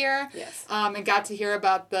in the year. Yes. And got to hear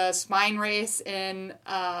about the Spine Race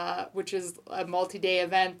which is a multi-day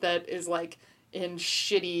event that is like in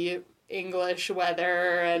shitty English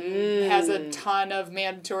weather and has a ton of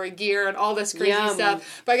mandatory gear and all this crazy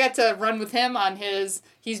stuff. But I got to run with him on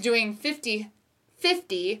he's doing 50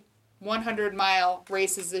 100-mile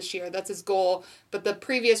races this year. That's his goal. But the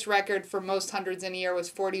previous record for most hundreds in a year was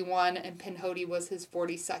 41, and Pinhoti was his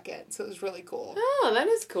 42nd. So it was really cool. Oh, that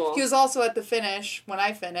is cool. He was also at the finish when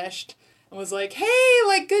I finished and was like, hey,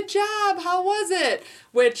 like, good job. How was it?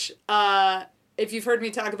 Which, if you've heard me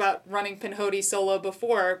talk about running Pinhoti solo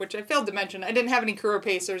before, which I failed to mention, I didn't have any Kura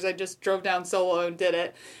pacers. I just drove down solo and did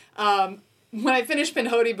it. When I finished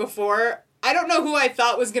Pinhoti before, I don't know who I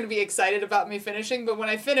thought was going to be excited about me finishing, but when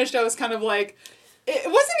I finished, I was kind of like, it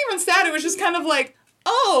wasn't even sad. It was just kind of like,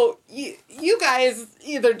 oh, you guys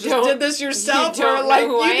either just did this yourself or like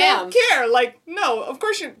you don't care. Like, no, of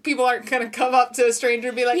course people aren't going to come up to a stranger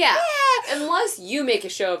and be like, yeah. Ah. Unless you make a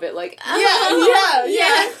show of it, like, yeah.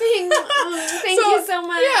 Thank you so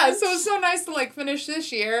much. Yeah, so it's so nice to like finish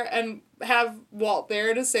this year and have Walt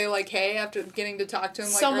there to say like, hey, after getting to talk to him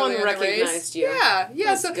like someone earlier recognized in the race. you. Yeah,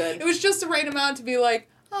 That's so good. It was just the right amount to be like,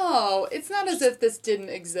 oh, it's not as if this didn't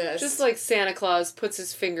exist. Just like Santa Claus puts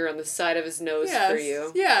his finger on the side of his nose for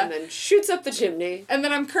you. Yeah. And then shoots up the chimney. And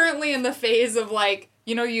then I'm currently in the phase of like,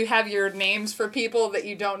 you know, you have your names for people that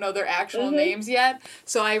you don't know their actual names yet.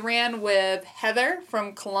 So I ran with Heather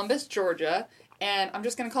from Columbus, Georgia. And I'm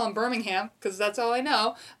just going to call him Birmingham because that's all I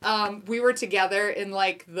know. We were together in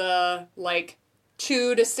like the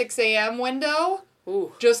 2 to 6 a.m. window.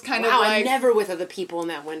 Ooh. Just kind of like... like... I'm never with other people in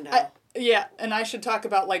that window. Yeah, and I should talk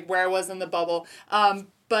about like where I was in the bubble.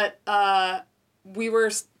 But we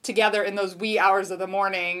were together in those wee hours of the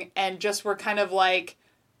morning and just were kind of like...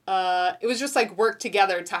 it was just like work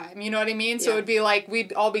together time, you know what I mean? So it would be like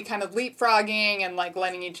we'd all be kind of leapfrogging and like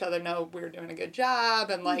letting each other know we were doing a good job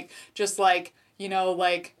and like just like, you know,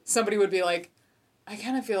 like somebody would be like, I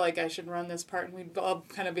kind of feel like I should run this part, and we'd all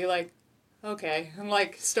kind of be like, okay, and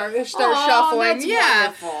like start shuffling.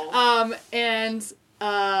 That's wonderful. And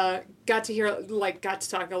got to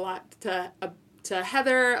talk a lot to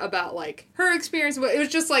Heather about like her experience. It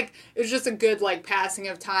was just a good like passing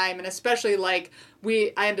of time, and especially like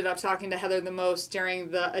I ended up talking to Heather the most during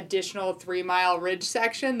the additional 3-mile ridge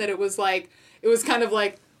section. That it was kind of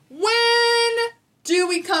like, when do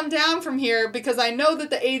we come down from here? Because I know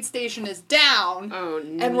that the aid station is down,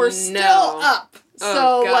 and we're still up.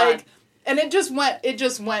 So like, and it just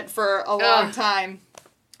went for a long time.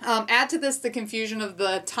 Add to this the confusion of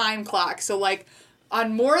the time clock. So like,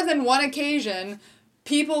 on more than one occasion,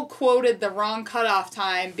 people quoted the wrong cutoff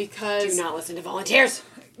time because... Do not listen to volunteers.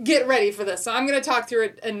 Get ready for this. So I'm going to talk through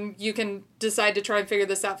it, and you can decide to try and figure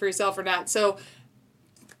this out for yourself or not. So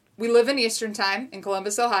we live in Eastern Time in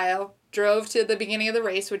Columbus, Ohio. Drove to the beginning of the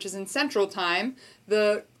race, which is in Central Time.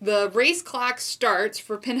 The race clock starts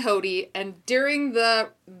for Pinhoti, and during the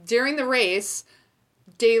race,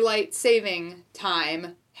 daylight saving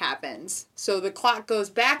time happens. So the clock goes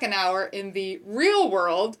back an hour in the real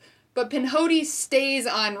world, but Pinhoti stays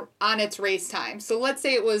on its race time. So let's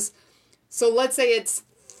say it's,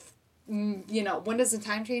 you know, when does the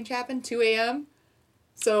time change happen? 2 a.m.?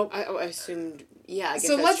 So I assumed, yeah, I guess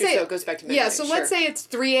so that's true, so it goes back to midnight. Yeah, so let's say it's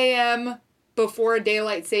 3 a.m. before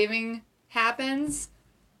daylight saving happens.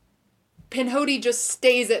 Pinhoti just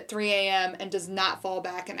stays at 3 a.m. and does not fall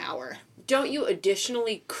back an hour. Don't you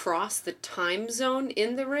additionally cross the time zone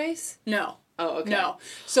in the race? No. Oh, okay. No.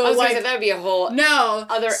 So I was like gonna say, that would be a whole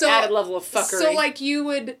other added level of fuckery. So like it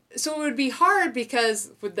would be hard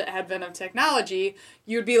because with the advent of technology,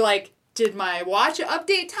 you'd be like, did my watch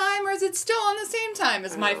update time, or is it still on the same time?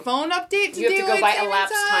 Is my phone update to you have to go by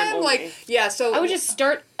elapsed time only. Like, yeah, so I would just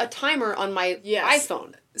start a timer on my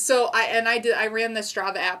iPhone. So I ran the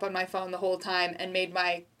Strava app on my phone the whole time and made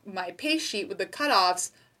my pace sheet with the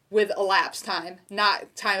cutoffs with elapsed time,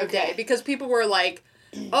 not time of day, because people were like,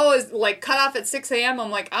 oh, is like cutoff at 6 a.m.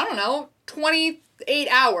 I'm like, I don't know, 28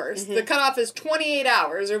 hours. The cutoff is 28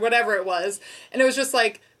 hours or whatever it was. And it was just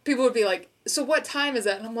like, people would be like, so what time is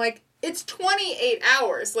that? And I'm like, it's 28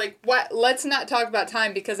 hours. Like, what? Let's not talk about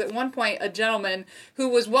time, because at one point a gentleman who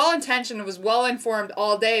was well-intentioned and was well-informed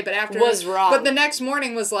all day, but was wrong. But the next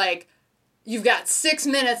morning was like, you've got 6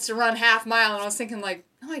 minutes to run half mile. And I was thinking like,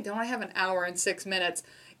 no, I don't. I have an hour and 6 minutes.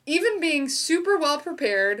 Even being super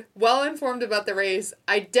well-prepared, well-informed about the race,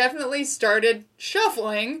 I definitely started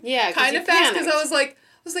shuffling. Yeah, kind of fast, because I was like,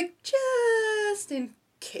 just in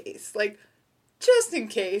case. Like, just in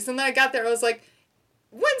case. And then I got there, I was like,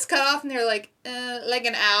 when's cutoff? And they were like, like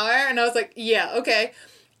an hour. And I was like, yeah, okay.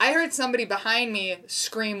 I heard somebody behind me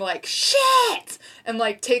scream like, shit! And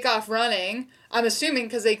like take off running. I'm assuming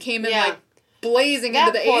because they came in like blazing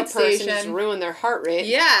into the aid station. That poor person just ruined their heart rate.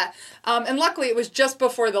 Yeah. And luckily it was just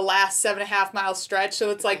before the last 7.5 mile stretch. So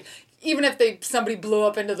it's like, even if somebody blew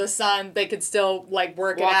up into the sun, they could still like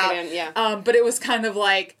walk it out. It in, yeah. But it was kind of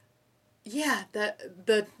like, yeah,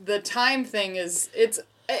 the time thing is,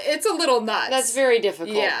 it's a little nuts. That's very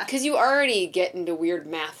difficult. Yeah. Because you already get into weird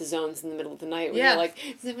math zones in the middle of the night where you're like,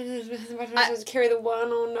 carry the one,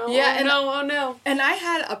 oh no, yeah, oh no. And I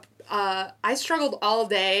had I struggled all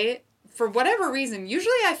day for whatever reason.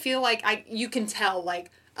 Usually I feel like you can tell,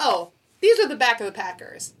 like, oh, these are the back of the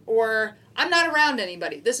packers. Or I'm not around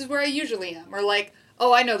anybody. This is where I usually am. Or like,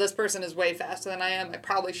 oh, I know this person is way faster than I am. I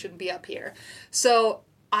probably shouldn't be up here. So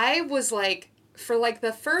I was like, for like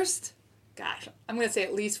the first, gosh, I'm going to say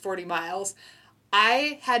at least 40 miles,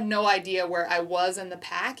 I had no idea where I was in the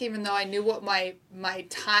pack, even though I knew what my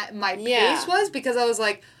pace was, because I was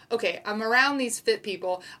like, okay, I'm around these fit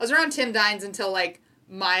people. I was around Tim Dines until like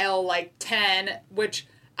mile like 10, which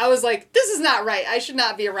I was like, this is not right. I should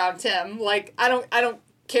not be around Tim. Like, I don't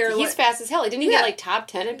care. He's fast as hell. Didn't he get like top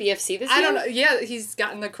 10 at BFC this year? I don't know. Yeah, he's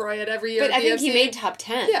gotten the Croy at every year. But I think he made top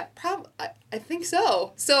 10. Yeah, probably. I think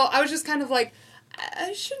so. So I was just kind of like,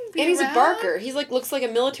 I shouldn't be And he's around. a barker. He's like, looks like a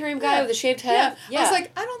military guy with a shaved head. Yeah. I was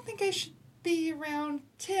like, I don't think I should be around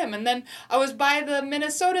Tim. And then I was by the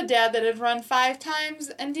Minnesota dad that had run 5 times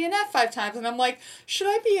and DNF 5 times. And I'm like, should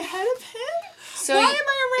I be ahead of him? So why am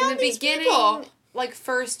I around these people? In the beginning, like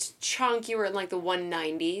first chunk, you were in like the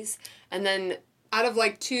 190s. And then... out of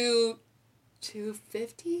like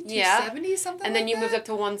 250, 270, something and then like you that? moved up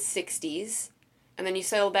to 160s. And then you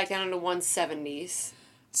settled back down into 170s.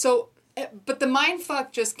 So... but the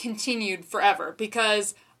mindfuck just continued forever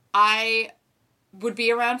because I would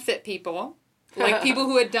be around fit people, like people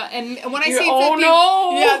who had done. And when I say fit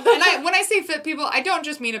people, when I say fit people, I don't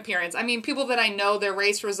just mean appearance. I mean people that I know their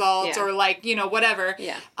race results or like whatever.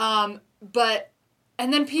 Yeah. But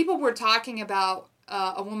and then people were talking about.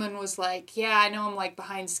 A woman was like, yeah, I know I'm like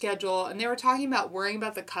behind schedule, and they were talking about worrying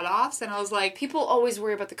about the cutoffs, and I was like, people always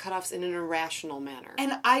worry about the cutoffs in an irrational manner,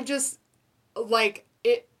 and I just like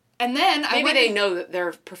it. And then maybe they know that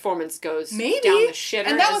their performance goes down the shitter.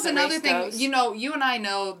 And that was as the another race thing. goes. You and I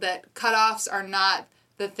know that cutoffs are not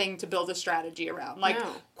the thing to build a strategy around. Like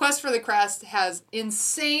Quest for the Crest has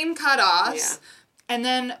insane cutoffs, and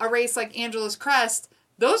then a race like Angela's Crest,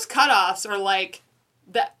 those cutoffs are like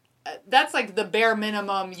that. That's like the bare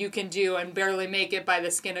minimum you can do and barely make it by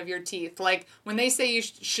the skin of your teeth. Like, when they say you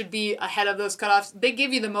should be ahead of those cutoffs, they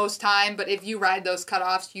give you the most time, but if you ride those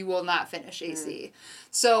cutoffs, you will not finish AC.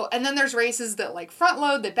 So, and then there's races that, like, front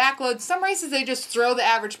load, they back load. Some races, they just throw the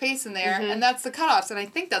average pace in there, and that's the cutoffs. And I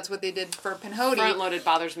think that's what they did for Pinhoti. Front loaded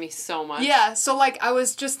bothers me so much. Yeah, so, like, I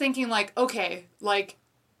was just thinking, like, okay, like,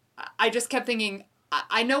 I just kept thinking,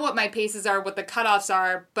 I know what my paces are, what the cutoffs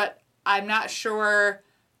are, but I'm not sure...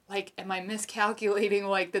 like, am I miscalculating,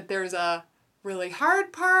 like, that there's a really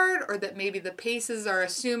hard part, or that maybe the paces are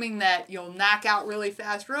assuming that you'll knock out really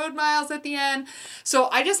fast road miles at the end? So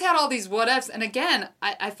I just had all these what-ifs, and again,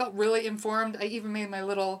 I felt really informed. I even made my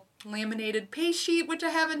little laminated pace sheet, which I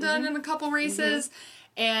haven't done in a couple races,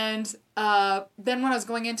 and then when I was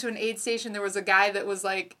going into an aid station, there was a guy that was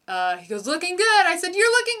like, he goes, looking good. I said,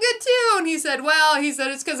 you're looking good too. And he said, well,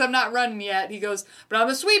 it's because I'm not running yet. He goes, but I'm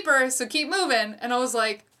a sweeper, so keep moving. And I was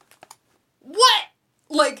like, what?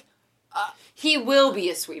 Like, he will be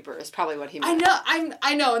a sweeper is probably what he meant.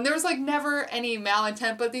 I know, and there was like never any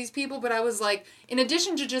malintent but these people, but I was like, in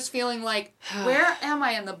addition to just feeling like, where am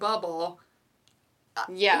I in the bubble?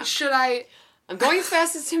 Should I... I'm going as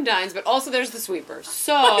fast as Tim Dines, but also there's the sweeper.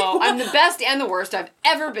 So, I'm the best and the worst I've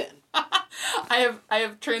ever been. I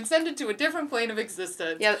have transcended to a different plane of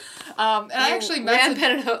existence. Yep. And I actually ran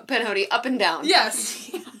Pinhoti up and down.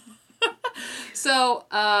 Yes. So,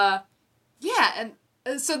 and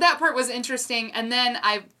so that part was interesting, and then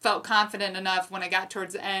I felt confident enough when I got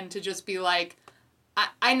towards the end to just be like,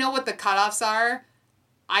 I know what the cutoffs are.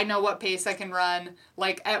 I know what pace I can run.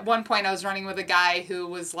 Like, at one point I was running with a guy who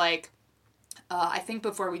was like, I think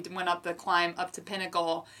before we went up the climb up to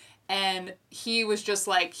Pinnacle, and he was just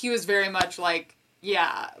like, he was very much like,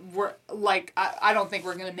 yeah, we're like, I don't think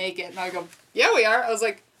we're going to make it. And I go, yeah, we are. I was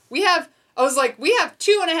like, we have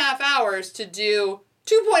 2.5 hours to do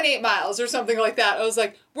 2.8 miles or something like that. I was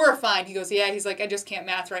like, we're fine. He goes, yeah. He's like, I just can't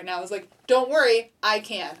math right now. I was like, don't worry, I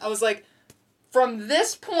can. I was like, from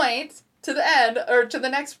this point to the end, or to the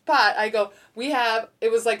next spot, I go, it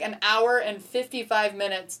was like an hour and 55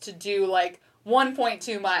 minutes to do like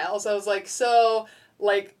 1.2 miles. I was like, so,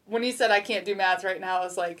 like, when he said I can't do math right now, I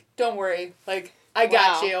was like, don't worry, like, I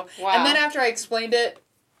got you. Wow. And then after I explained it,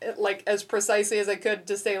 like, as precisely as I could,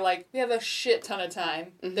 to say, like, we have a shit ton of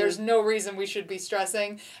time. There's no reason we should be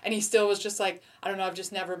stressing. And he still was just like, I don't know, I've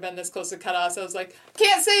just never been this close to cutoffs. I was like,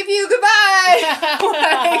 can't save you, goodbye!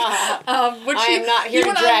 Which I am not here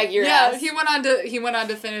to drag your ass. Yeah, he went on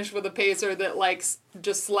to finish with a pacer that, like,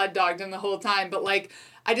 just sled dogged him the whole time. But, like,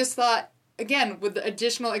 I just thought, again, with the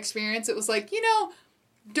additional experience, it was like,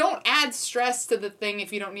 don't add stress to the thing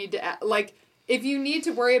if you don't need to add, like, if you need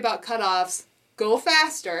to worry about cutoffs, go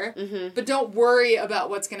faster, but don't worry about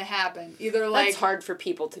what's going to happen. Either like... That's hard for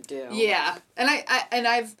people to do. Yeah. And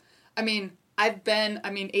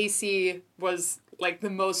AC was like the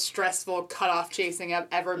most stressful cutoff chasing I've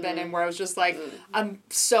ever been in, where I was just like, I'm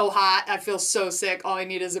so hot, I feel so sick, all I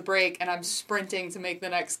need is a break, and I'm sprinting to make the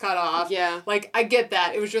next cutoff. Yeah. Like, I get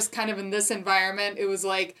that. It was just kind of in this environment, it was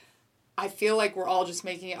like, I feel like we're all just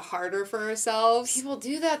making it harder for ourselves. People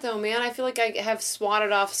do that though, man. I feel like I have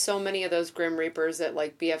swatted off so many of those Grim Reapers at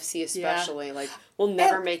like BFC especially. Yeah. Like, we'll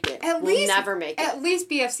never make it. We'll never make it. At least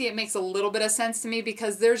BFC, it makes a little bit of sense to me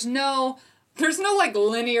because there's no like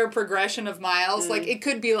linear progression of miles. Like, it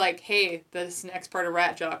could be like, hey, this next part of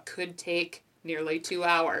Rat Jaw could take nearly 2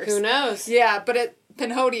 hours. Who knows? Yeah, but at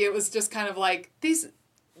Pinhoti, it was just kind of like,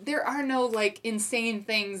 there are no, like, insane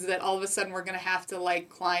things that all of a sudden we're going to have to, like,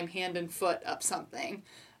 climb hand and foot up something.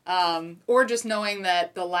 Or just knowing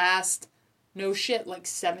that the last, no shit, like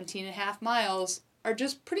 17 and a half miles are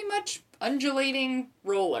just pretty much undulating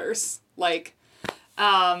rollers. Like,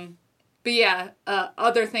 but yeah,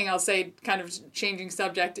 other thing I'll say, kind of changing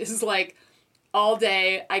subject, is, like, all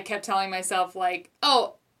day I kept telling myself, like,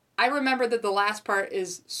 oh, I remember that the last part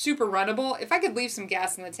is super runnable. If I could leave some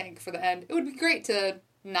gas in the tank for the end, it would be great to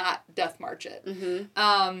not death march it.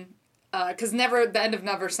 Mm-hmm. Because the end of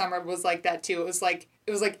Never Summer was like that too. It was like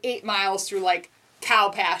 8 miles through like cow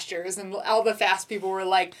pastures, and all the fast people were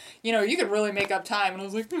like, you know, you could really make up time, and I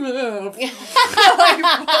was like, like,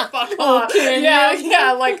 fuck off. Okay,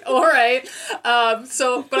 yeah, like, all right. But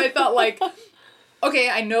I thought, like, okay,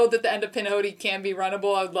 I know that the end of Pinhoti can be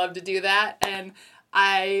runnable. I would love to do that, and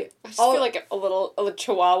I just feel like a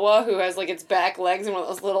chihuahua who has like its back legs and one of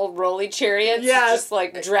those little rolly chariots, just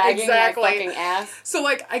like dragging my fucking ass. So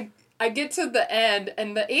like I get to the end,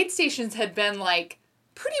 and the aid stations had been like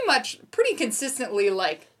pretty consistently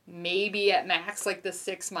like maybe at max like the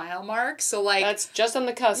 6 mile mark. So like that's just on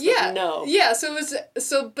the cusp of no. Yeah,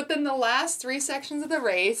 but then the last 3 sections of the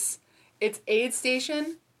race, it's aid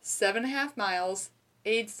station 7.5 miles,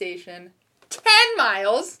 aid station 10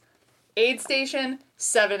 miles. Aid station,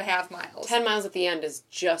 7.5 miles. 10 miles at the end is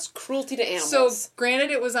just cruelty to animals. So,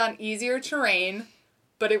 granted, it was on easier terrain,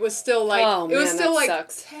 but it was still like,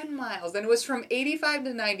 sucks. 10 miles. And it was from 85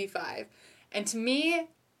 to 95. And to me,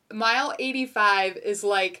 mile 85 is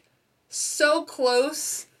like so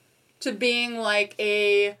close to being like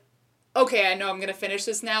okay, I know I'm going to finish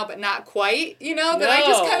this now, but not quite, you know? That I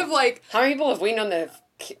just kind of like... How many people have we known that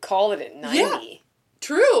have called it at 90? Yeah.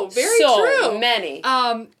 True, very true. So many.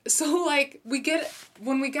 So like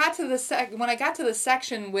when I got to the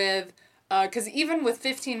section with, because even with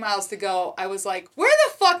 15 miles to go, I was like, where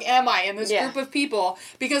the fuck am I in this group of people?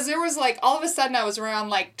 Because there was like, all of a sudden I was around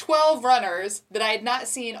like 12 runners that I had not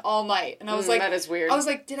seen all night. And I was like, that is weird. I was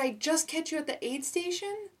like, did I just catch you at the aid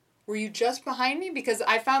station? Were you just behind me? Because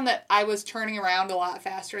I found that I was turning around a lot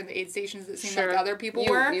faster in the aid stations that seemed like other people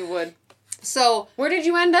were. You would. So. Where did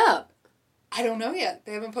you end up? I don't know yet.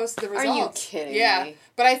 They haven't posted the results. Are you kidding me?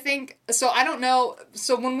 But I think, so I don't know,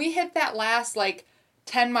 so when we hit that last, like,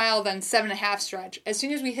 10 mile, then 7.5 stretch, as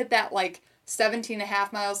soon as we hit that, like,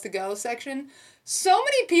 17.5 miles to go section, so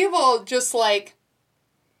many people just, like,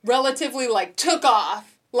 relatively, like, took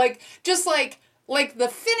off. Like, just, like the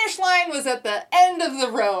finish line was at the end of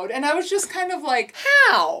the road, and I was just kind of like...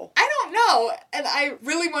 How? I don't know. And I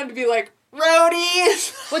really wanted to be like,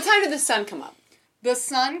 roadies! What time did the sun come up? The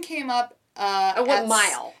sun came up... at what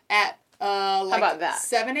mile? At, How about that?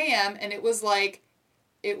 7 a.m., and it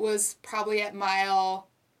was probably at mile,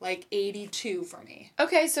 like, 82 for me.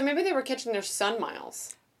 Okay, so maybe they were catching their sun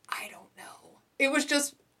miles. I don't know. It was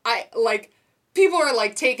just, people are,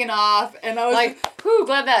 like, taking off, and I was... Like, whew,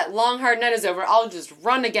 glad that long, hard night is over. I'll just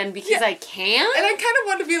run again because I can? And I kind of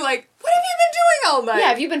wanted to be like, what have you been doing all night? Yeah,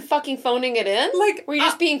 have you been fucking phoning it in? Like... Were you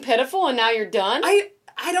just being pitiful and now you're done?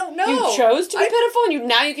 I don't know. You chose to be pitiful and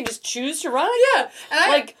now you can just choose to run again?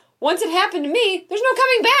 Yeah. And once it happened to me, there's no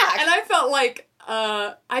coming back. And I felt like,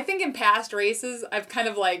 I think in past races, I've kind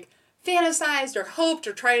of, like, fantasized or hoped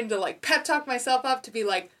or tried to, like, pep talk myself up to be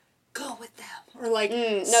like, go with them. Or, like,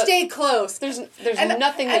 stay close. There's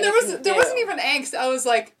nothing that there wasn't even angst. I was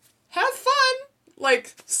like, have fun.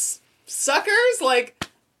 Like, suckers. Like,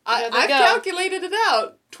 I've calculated it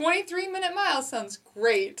out. 23-minute miles sounds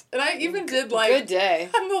great. And I even did, like... Good day.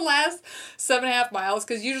 On the last 7.5 miles,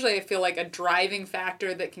 because usually I feel like a driving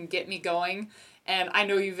factor that can get me going, and I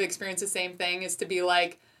know you've experienced the same thing, is to be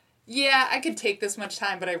like, yeah, I could take this much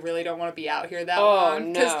time, but I really don't want to be out here that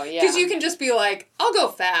long. Because you can just be like, I'll go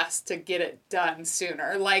fast to get it done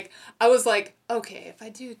sooner. Like, I was like, okay, if I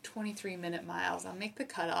do 23-minute miles, I'll make the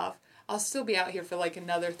cutoff. I'll still be out here for, like,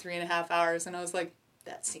 another 3.5 hours. And I was like,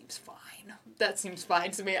 that seems fine. That seems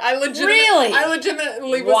fine to me. I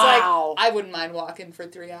legitimately was Wow. like, I wouldn't mind walking for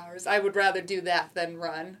 3 hours. I would rather do that than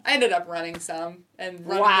run. I ended up running some and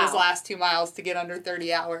running Wow. those last 2 miles to get under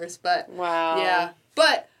 30 hours. But Wow. yeah.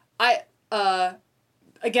 But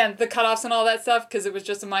again, the cutoffs and all that stuff, because it was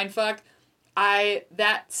just a mind fuck.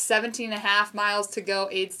 That 17 and a half miles to go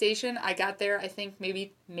aid station, I got there, I think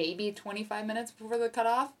maybe 25 minutes before the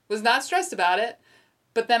cutoff. Was not stressed about it.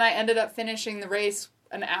 But then I ended up finishing the race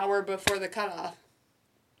an hour before the cutoff.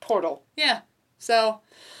 Portal. Yeah. So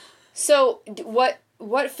what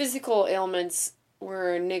physical ailments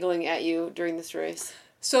were niggling at you during this race?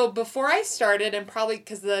 So before I started, and probably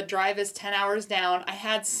because the drive is 10 hours down, I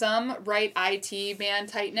had some right IT band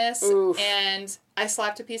tightness. Oof. And I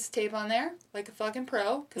slapped a piece of tape on there like a fucking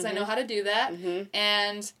pro because I know how to do that. Mm-hmm.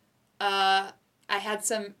 And I had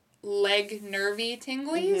some leg nervy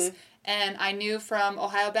tinglies. Mm-hmm. And I knew from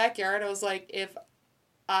Ohio Backyard, I was like, if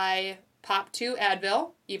I pop 2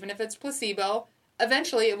 Advil, even if it's placebo,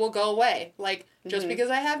 eventually it will go away. Like, just because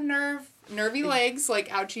I have nervy legs,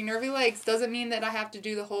 like ouchy nervy legs, doesn't mean that I have to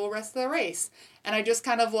do the whole rest of the race. And I just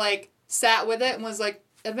kind of like sat with it and was like,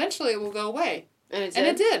 eventually it will go away. And it did? And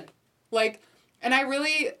it did. Like, and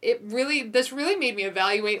this really made me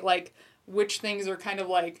evaluate like which things are kind of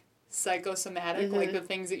like psychosomatic, like the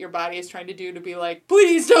things that your body is trying to do to be like,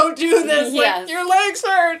 please don't do this. Yes. Like, your legs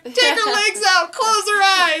hurt. Take her legs out. Close her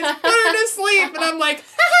eyes. Put her to sleep. And I'm like,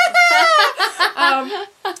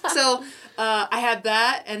 so I had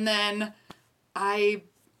that, and then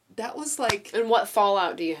that was like... And what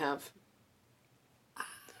fallout do you have?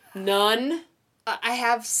 None? I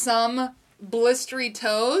have some blistery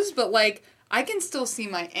toes, but like, I can still see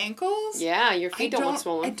my ankles. Yeah, your feet don't look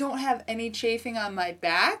swollen. I don't have any chafing on my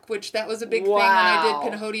back, which that was a big thing when I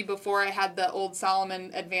did Pinhoti before I had the Old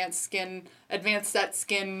Solomon Advanced Set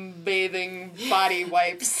Skin Bathing Body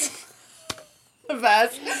Wipes.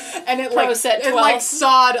 Vest. And it like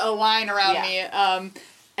sawed a line around me.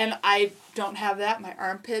 And I don't have that. My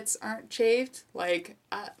armpits aren't chafed. Like,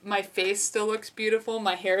 my face still looks beautiful.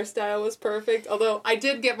 My hairstyle was perfect. Although, I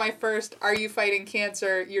did get my first, "Are you fighting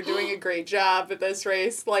cancer? You're doing a great job at this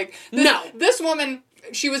race." Like, this woman,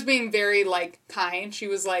 she was being very, like, kind. She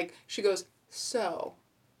was like, she goes, "So,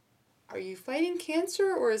 are you fighting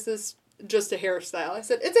cancer, or is this just a hairstyle?" I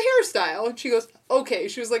said, "It's a hairstyle." And she goes, "Okay."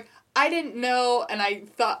 She was like, "I didn't know, and I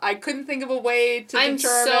thought I couldn't think of a way to determine."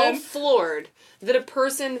 I'm so floored that a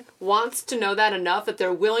person wants to know that enough that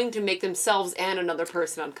they're willing to make themselves and another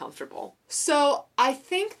person uncomfortable. So, I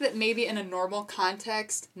think that maybe in a normal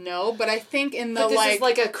context, no, but I think in the, but this is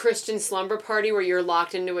like a Christian slumber party where you're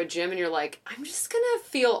locked into a gym and you're like, I'm just gonna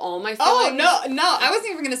feel all my feelings. Oh, no, I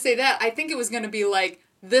wasn't even gonna say that. I think it was gonna be like,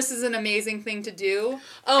 this is an amazing thing to do.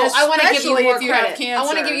 Oh, I want to give you more credit. I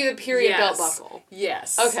want to give you the period belt buckle.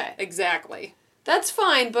 Yes. Okay. Exactly. That's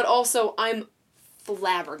fine, but also I'm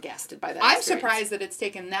flabbergasted by that I'm experience. surprised that it's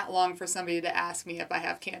taken that long for somebody to ask me if I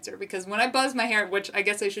have cancer, because when I buzz my hair, which I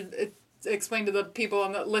guess I should explain to the people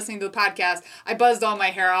listening to the podcast, I buzzed all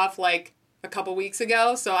my hair off like a couple weeks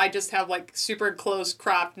ago, so I just have like super close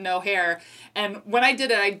cropped, no hair. And when I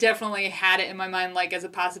did it, I definitely had it in my mind like as a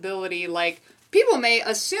possibility, like people may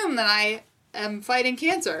assume that I am fighting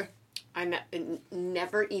cancer. It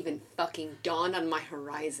never even fucking dawned on my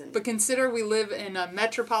horizon. But consider we live in a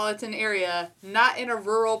metropolitan area, not in a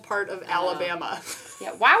rural part of Alabama.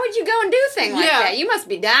 Yeah, why would you go and do a thing like that? You must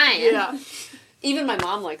be dying. Yeah. Even my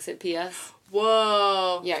mom likes it, P.S.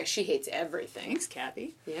 Whoa. Yeah, she hates everything. Thanks,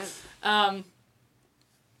 Kathy. Yeah.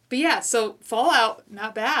 But yeah, so Fallout,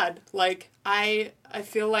 not bad. Like, I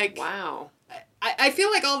feel like... Wow. I feel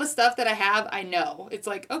like all the stuff that I have, I know. It's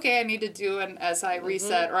like, okay, I need to do an SI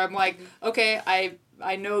reset. Or I'm like, okay,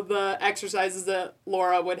 I know the exercises that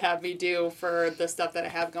Laura would have me do for the stuff that I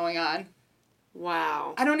have going on.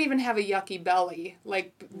 Wow. I don't even have a yucky belly.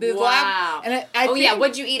 Like, the wow. lab... And I think,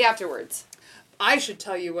 what'd you eat afterwards? I should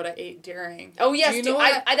tell you what I ate during. Oh, yes. Do you know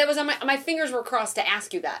that was on my fingers were crossed to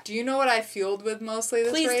ask you that. Do you know what I fueled with mostly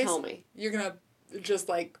this race? Please tell me. You're going to just,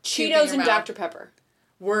 like... Cheetos and Dr. Pepper.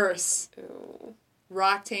 Worse. Ooh.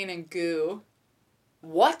 Roctane and goo.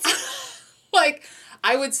 What? Like,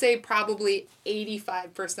 I would say probably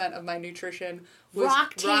 85% of my nutrition was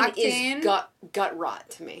Roctane is gut rot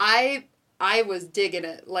to me. I was digging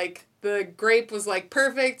it. Like, the grape was, like,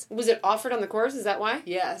 perfect. Was it offered on the course? Is that why?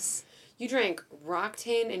 Yes. You drank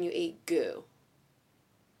Roctane and you ate goo.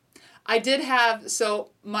 I did have,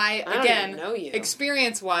 so my, again,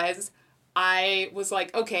 experience-wise, I was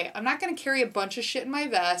like, okay, I'm not going to carry a bunch of shit in my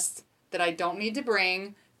vest that I don't need to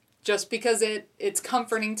bring just because it's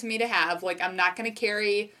comforting to me to have. Like, I'm not going to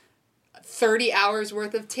carry 30 hours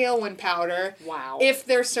worth of Tailwind powder. Wow. If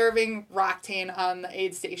they're serving Roctane on the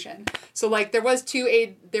aid station. So like there was two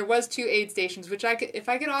aid stations, which if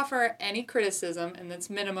I could offer any criticism, and that's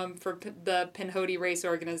minimum for the Pinhoti Race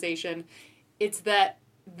Organization, it's that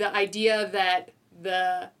the idea that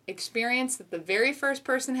the experience that the very first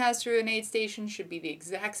person has through an aid station should be the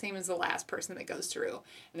exact same as the last person that goes through.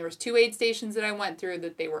 And there was 2 aid stations that I went through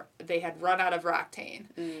that they had run out of Roctane.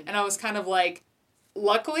 And I was kind of like,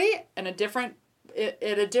 luckily, at a different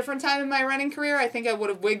time in my running career, I think I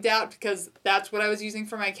would have wigged out because that's what I was using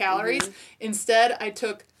for my calories. Instead, I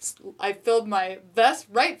filled my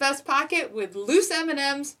right vest pocket with loose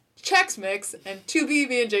M&Ms, Chex Mix, and 2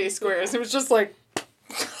 BB&J squares. It was just like,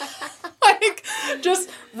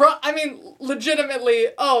 legitimately,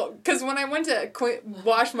 because when I went to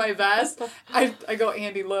wash my vest, I go,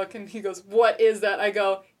 Andy, look, and he goes, what is that? I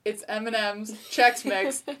go, it's M&M's, Chex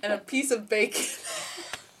Mix, and a piece of bacon.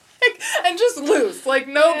 And just loose, like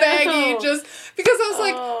no baggy, just because I was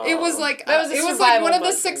like, it was like one of the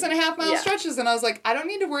 6.5 mile stretches, and I was like, I don't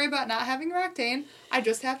need to worry about not having Roctane. I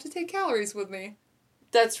just have to take calories with me.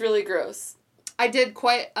 That's really gross. I did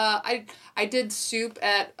I did soup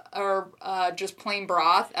or just plain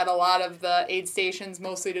broth at a lot of the aid stations,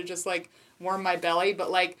 mostly to just like warm my belly. But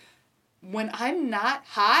like when I'm not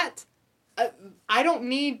hot, I don't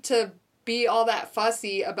need to be all that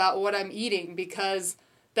fussy about what I'm eating because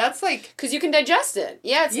that's like... Because you can digest it.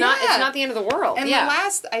 Yeah, it's not the end of the world. And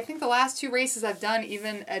I think the last 2 races I've done,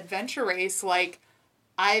 even Adventure Race, like,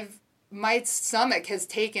 my stomach has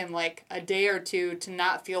taken, like, a day or 2 to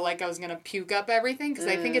not feel like I was going to puke up everything, because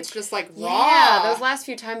I think it's just, like, raw. Yeah, those last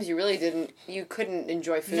few times you couldn't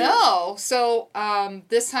enjoy food. No. So,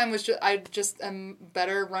 this time I just am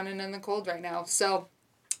better running in the cold right now. So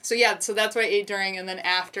that's what I ate during, and then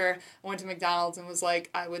after, I went to McDonald's and was like,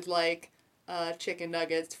 I would like... chicken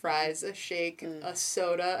nuggets, fries, a shake, a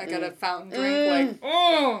soda. I got a fountain drink,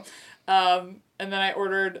 and then I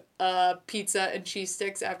ordered pizza and cheese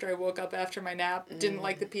sticks after I woke up after my nap. Didn't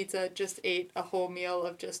like the pizza, just ate a whole meal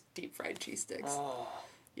of just deep fried cheese sticks. Oh.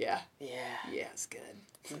 Yeah. Yeah. Yeah, it's good.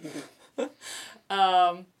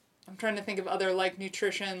 I'm trying to think of other, like,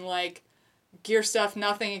 nutrition, like, gear stuff,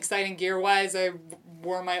 nothing exciting gear-wise. I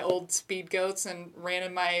wore my old Speed Goats and ran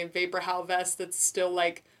in my Vapor Howl vest that's still,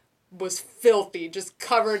 like, was filthy, just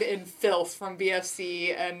covered in filth from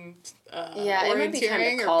BFC and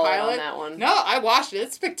orienteering or pilot. On that one. No, I watched it.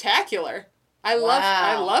 It's spectacular. I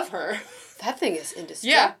love her. That thing is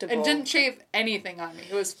indestructible. Yeah, and didn't shave anything on me.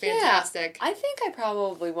 It was fantastic. Yeah, I think I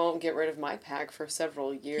probably won't get rid of my pack for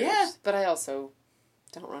several years. Yeah. But I also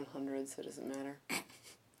don't run hundreds, so it doesn't matter.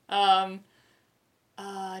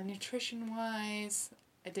 Nutrition-wise,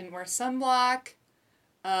 I didn't wear sunblock.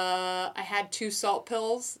 I had 2 salt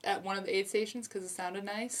pills at one of the aid stations because it sounded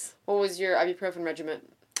nice. What was your ibuprofen regimen?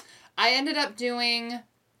 I ended up doing,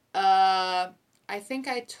 I think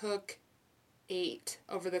I took 8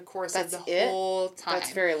 over the course of the whole time.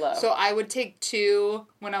 That's very low. So I would take 2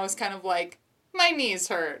 when I was kind of like, my knees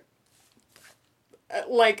hurt.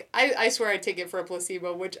 I swear I'd take it for a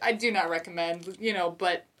placebo, which I do not recommend,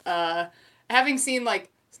 but having seen, like,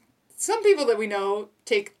 some people that we know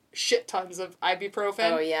take shit tons of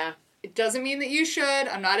ibuprofen. Oh, yeah. It doesn't mean that you should.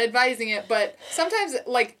 I'm not advising it, but sometimes,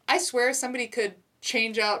 like, I swear somebody could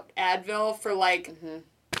change out Advil for, like,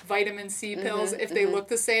 vitamin C pills if they look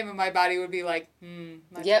the same, and my body would be like,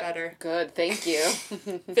 much better. Good, thank you.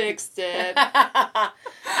 Fixed it.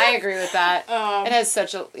 I agree with that. It has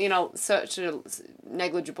such a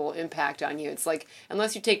negligible impact on you. It's like,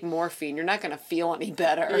 unless you take morphine, you're not going to feel any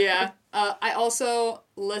better. Yeah. I also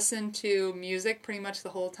listened to music pretty much the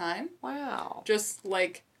whole time. Wow. Just,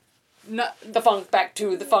 like... the funk, back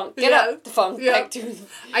to the funk. Get up, the funk, back to the...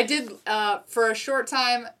 I did, for a short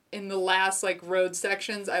time, in the last, like, road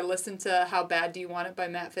sections, I listened to How Bad Do You Want It by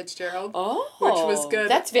Matt Fitzgerald. Oh. Which was good.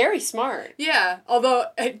 That's very smart. Yeah. Although,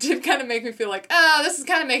 it did kind of make me feel like, this is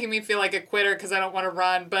kind of making me feel like a quitter because I don't want to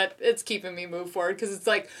run, but it's keeping me move forward because it's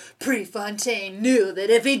like, Prefontaine knew that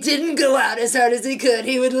if he didn't go out as hard as he could,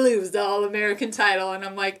 he would lose the All-American title. And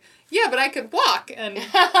I'm like... Yeah, but I could walk and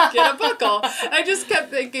get a buckle. I just kept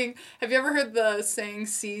thinking, have you ever heard the saying,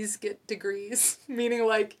 C's get degrees? Meaning,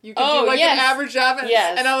 like, you can do, like, an average job.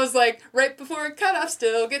 And I was like, right before cutoff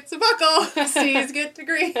still gets a buckle. C's get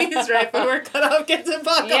degrees. Right before cutoff gets a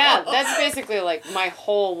buckle. Yeah, that's basically, like, my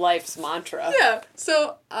whole life's mantra. Yeah,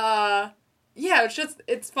 so,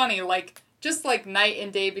 it's funny, like, just, like, night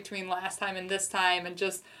and day between last time and this time. And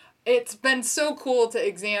just, it's been so cool to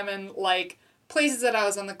examine, like, places that I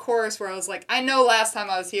was on the course where I was like, I know last time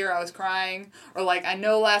I was here I was crying, or like, I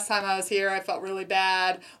know last time I was here I felt really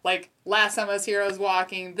bad, like, last time I was here I was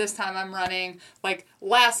walking, this time I'm running, like,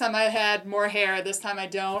 last time I had more hair, this time I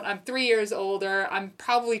don't, I'm 3 years older, I'm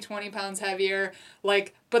probably 20 pounds heavier,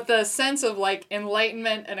 like, but the sense of, like,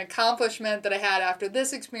 enlightenment and accomplishment that I had after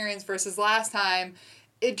this experience versus last time,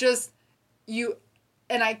 it just,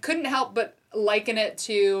 and I couldn't help but liken it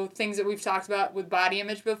to things that we've talked about with body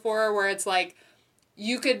image before, where it's like,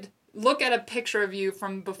 you could look at a picture of you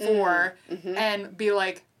from before and be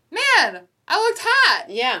like, man, I looked hot.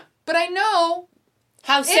 Yeah. But I know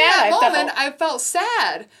how sad in that moment felt. I felt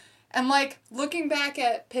sad. And like, looking back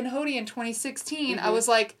at Pinhoti in 2016, I was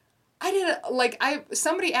like,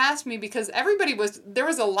 somebody asked me, because there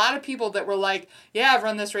was a lot of people that were like, yeah, I've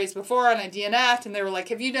run this race before and I DNF'd, and they were like,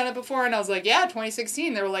 have you done it before? And I was like, yeah,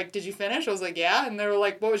 2016. They were like, did you finish? I was like, yeah. And they were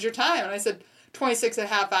like, what was your time? And I said, 26 and a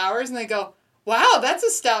half hours. And they go, wow, that's a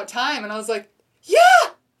stout time. And I was like,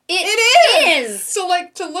 yeah, it is. So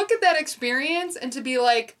like, to look at that experience and to be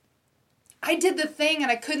like, I did the thing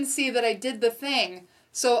and I couldn't see that I did the thing.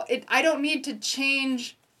 So I don't need to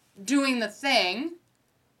change doing the thing.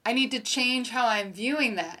 I need to change how I'm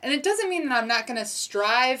viewing that. And it doesn't mean that I'm not going to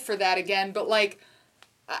strive for that again, but like,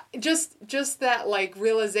 just that like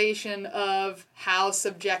realization of how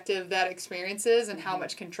subjective that experience is and how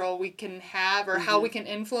much control we can have, or how we can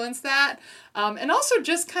influence that. And also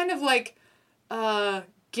just kind of like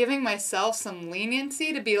giving myself some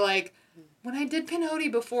leniency to be like, when I did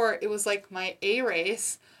Pinhoti before, it was like my A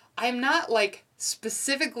race. I'm not like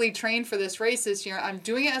specifically trained for this race this year. I'm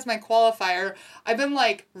doing it as my qualifier. I've been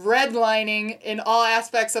like redlining in all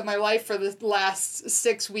aspects of my life for the last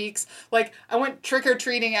 6 weeks. Like, I went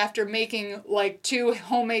trick-or-treating after making like 2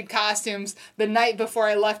 homemade costumes the night before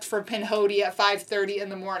I left for Pinhoti at 5:30 in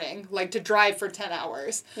the morning, like to drive for 10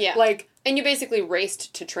 hours. Yeah. Like, and you basically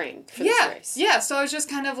raced to train for this race. Yeah, so I was just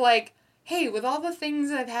kind of like, hey, with all the things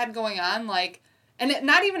that I've had going on, like, and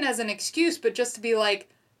not even as an excuse, but just to be like,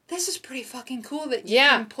 this is pretty fucking cool that you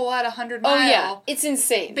can pull out 100 mile. Oh, yeah. It's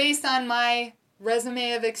insane. Based on my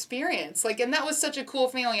resume of experience. Like, and that was such a cool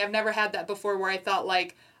feeling. I've never had that before, where I thought,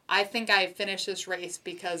 like, I think I finished this race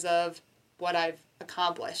because of what I've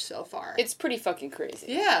accomplished so far. It's pretty fucking crazy.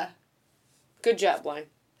 Yeah. Good job, Blaine.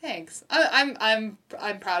 Thanks. I'm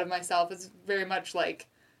proud of myself. It's very much like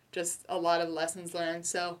just a lot of lessons learned,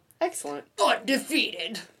 so. Excellent.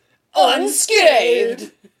 Undefeated.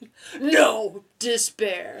 Unscathed. No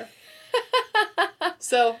despair.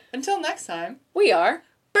 So, until next time. We are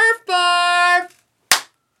Burf Barf!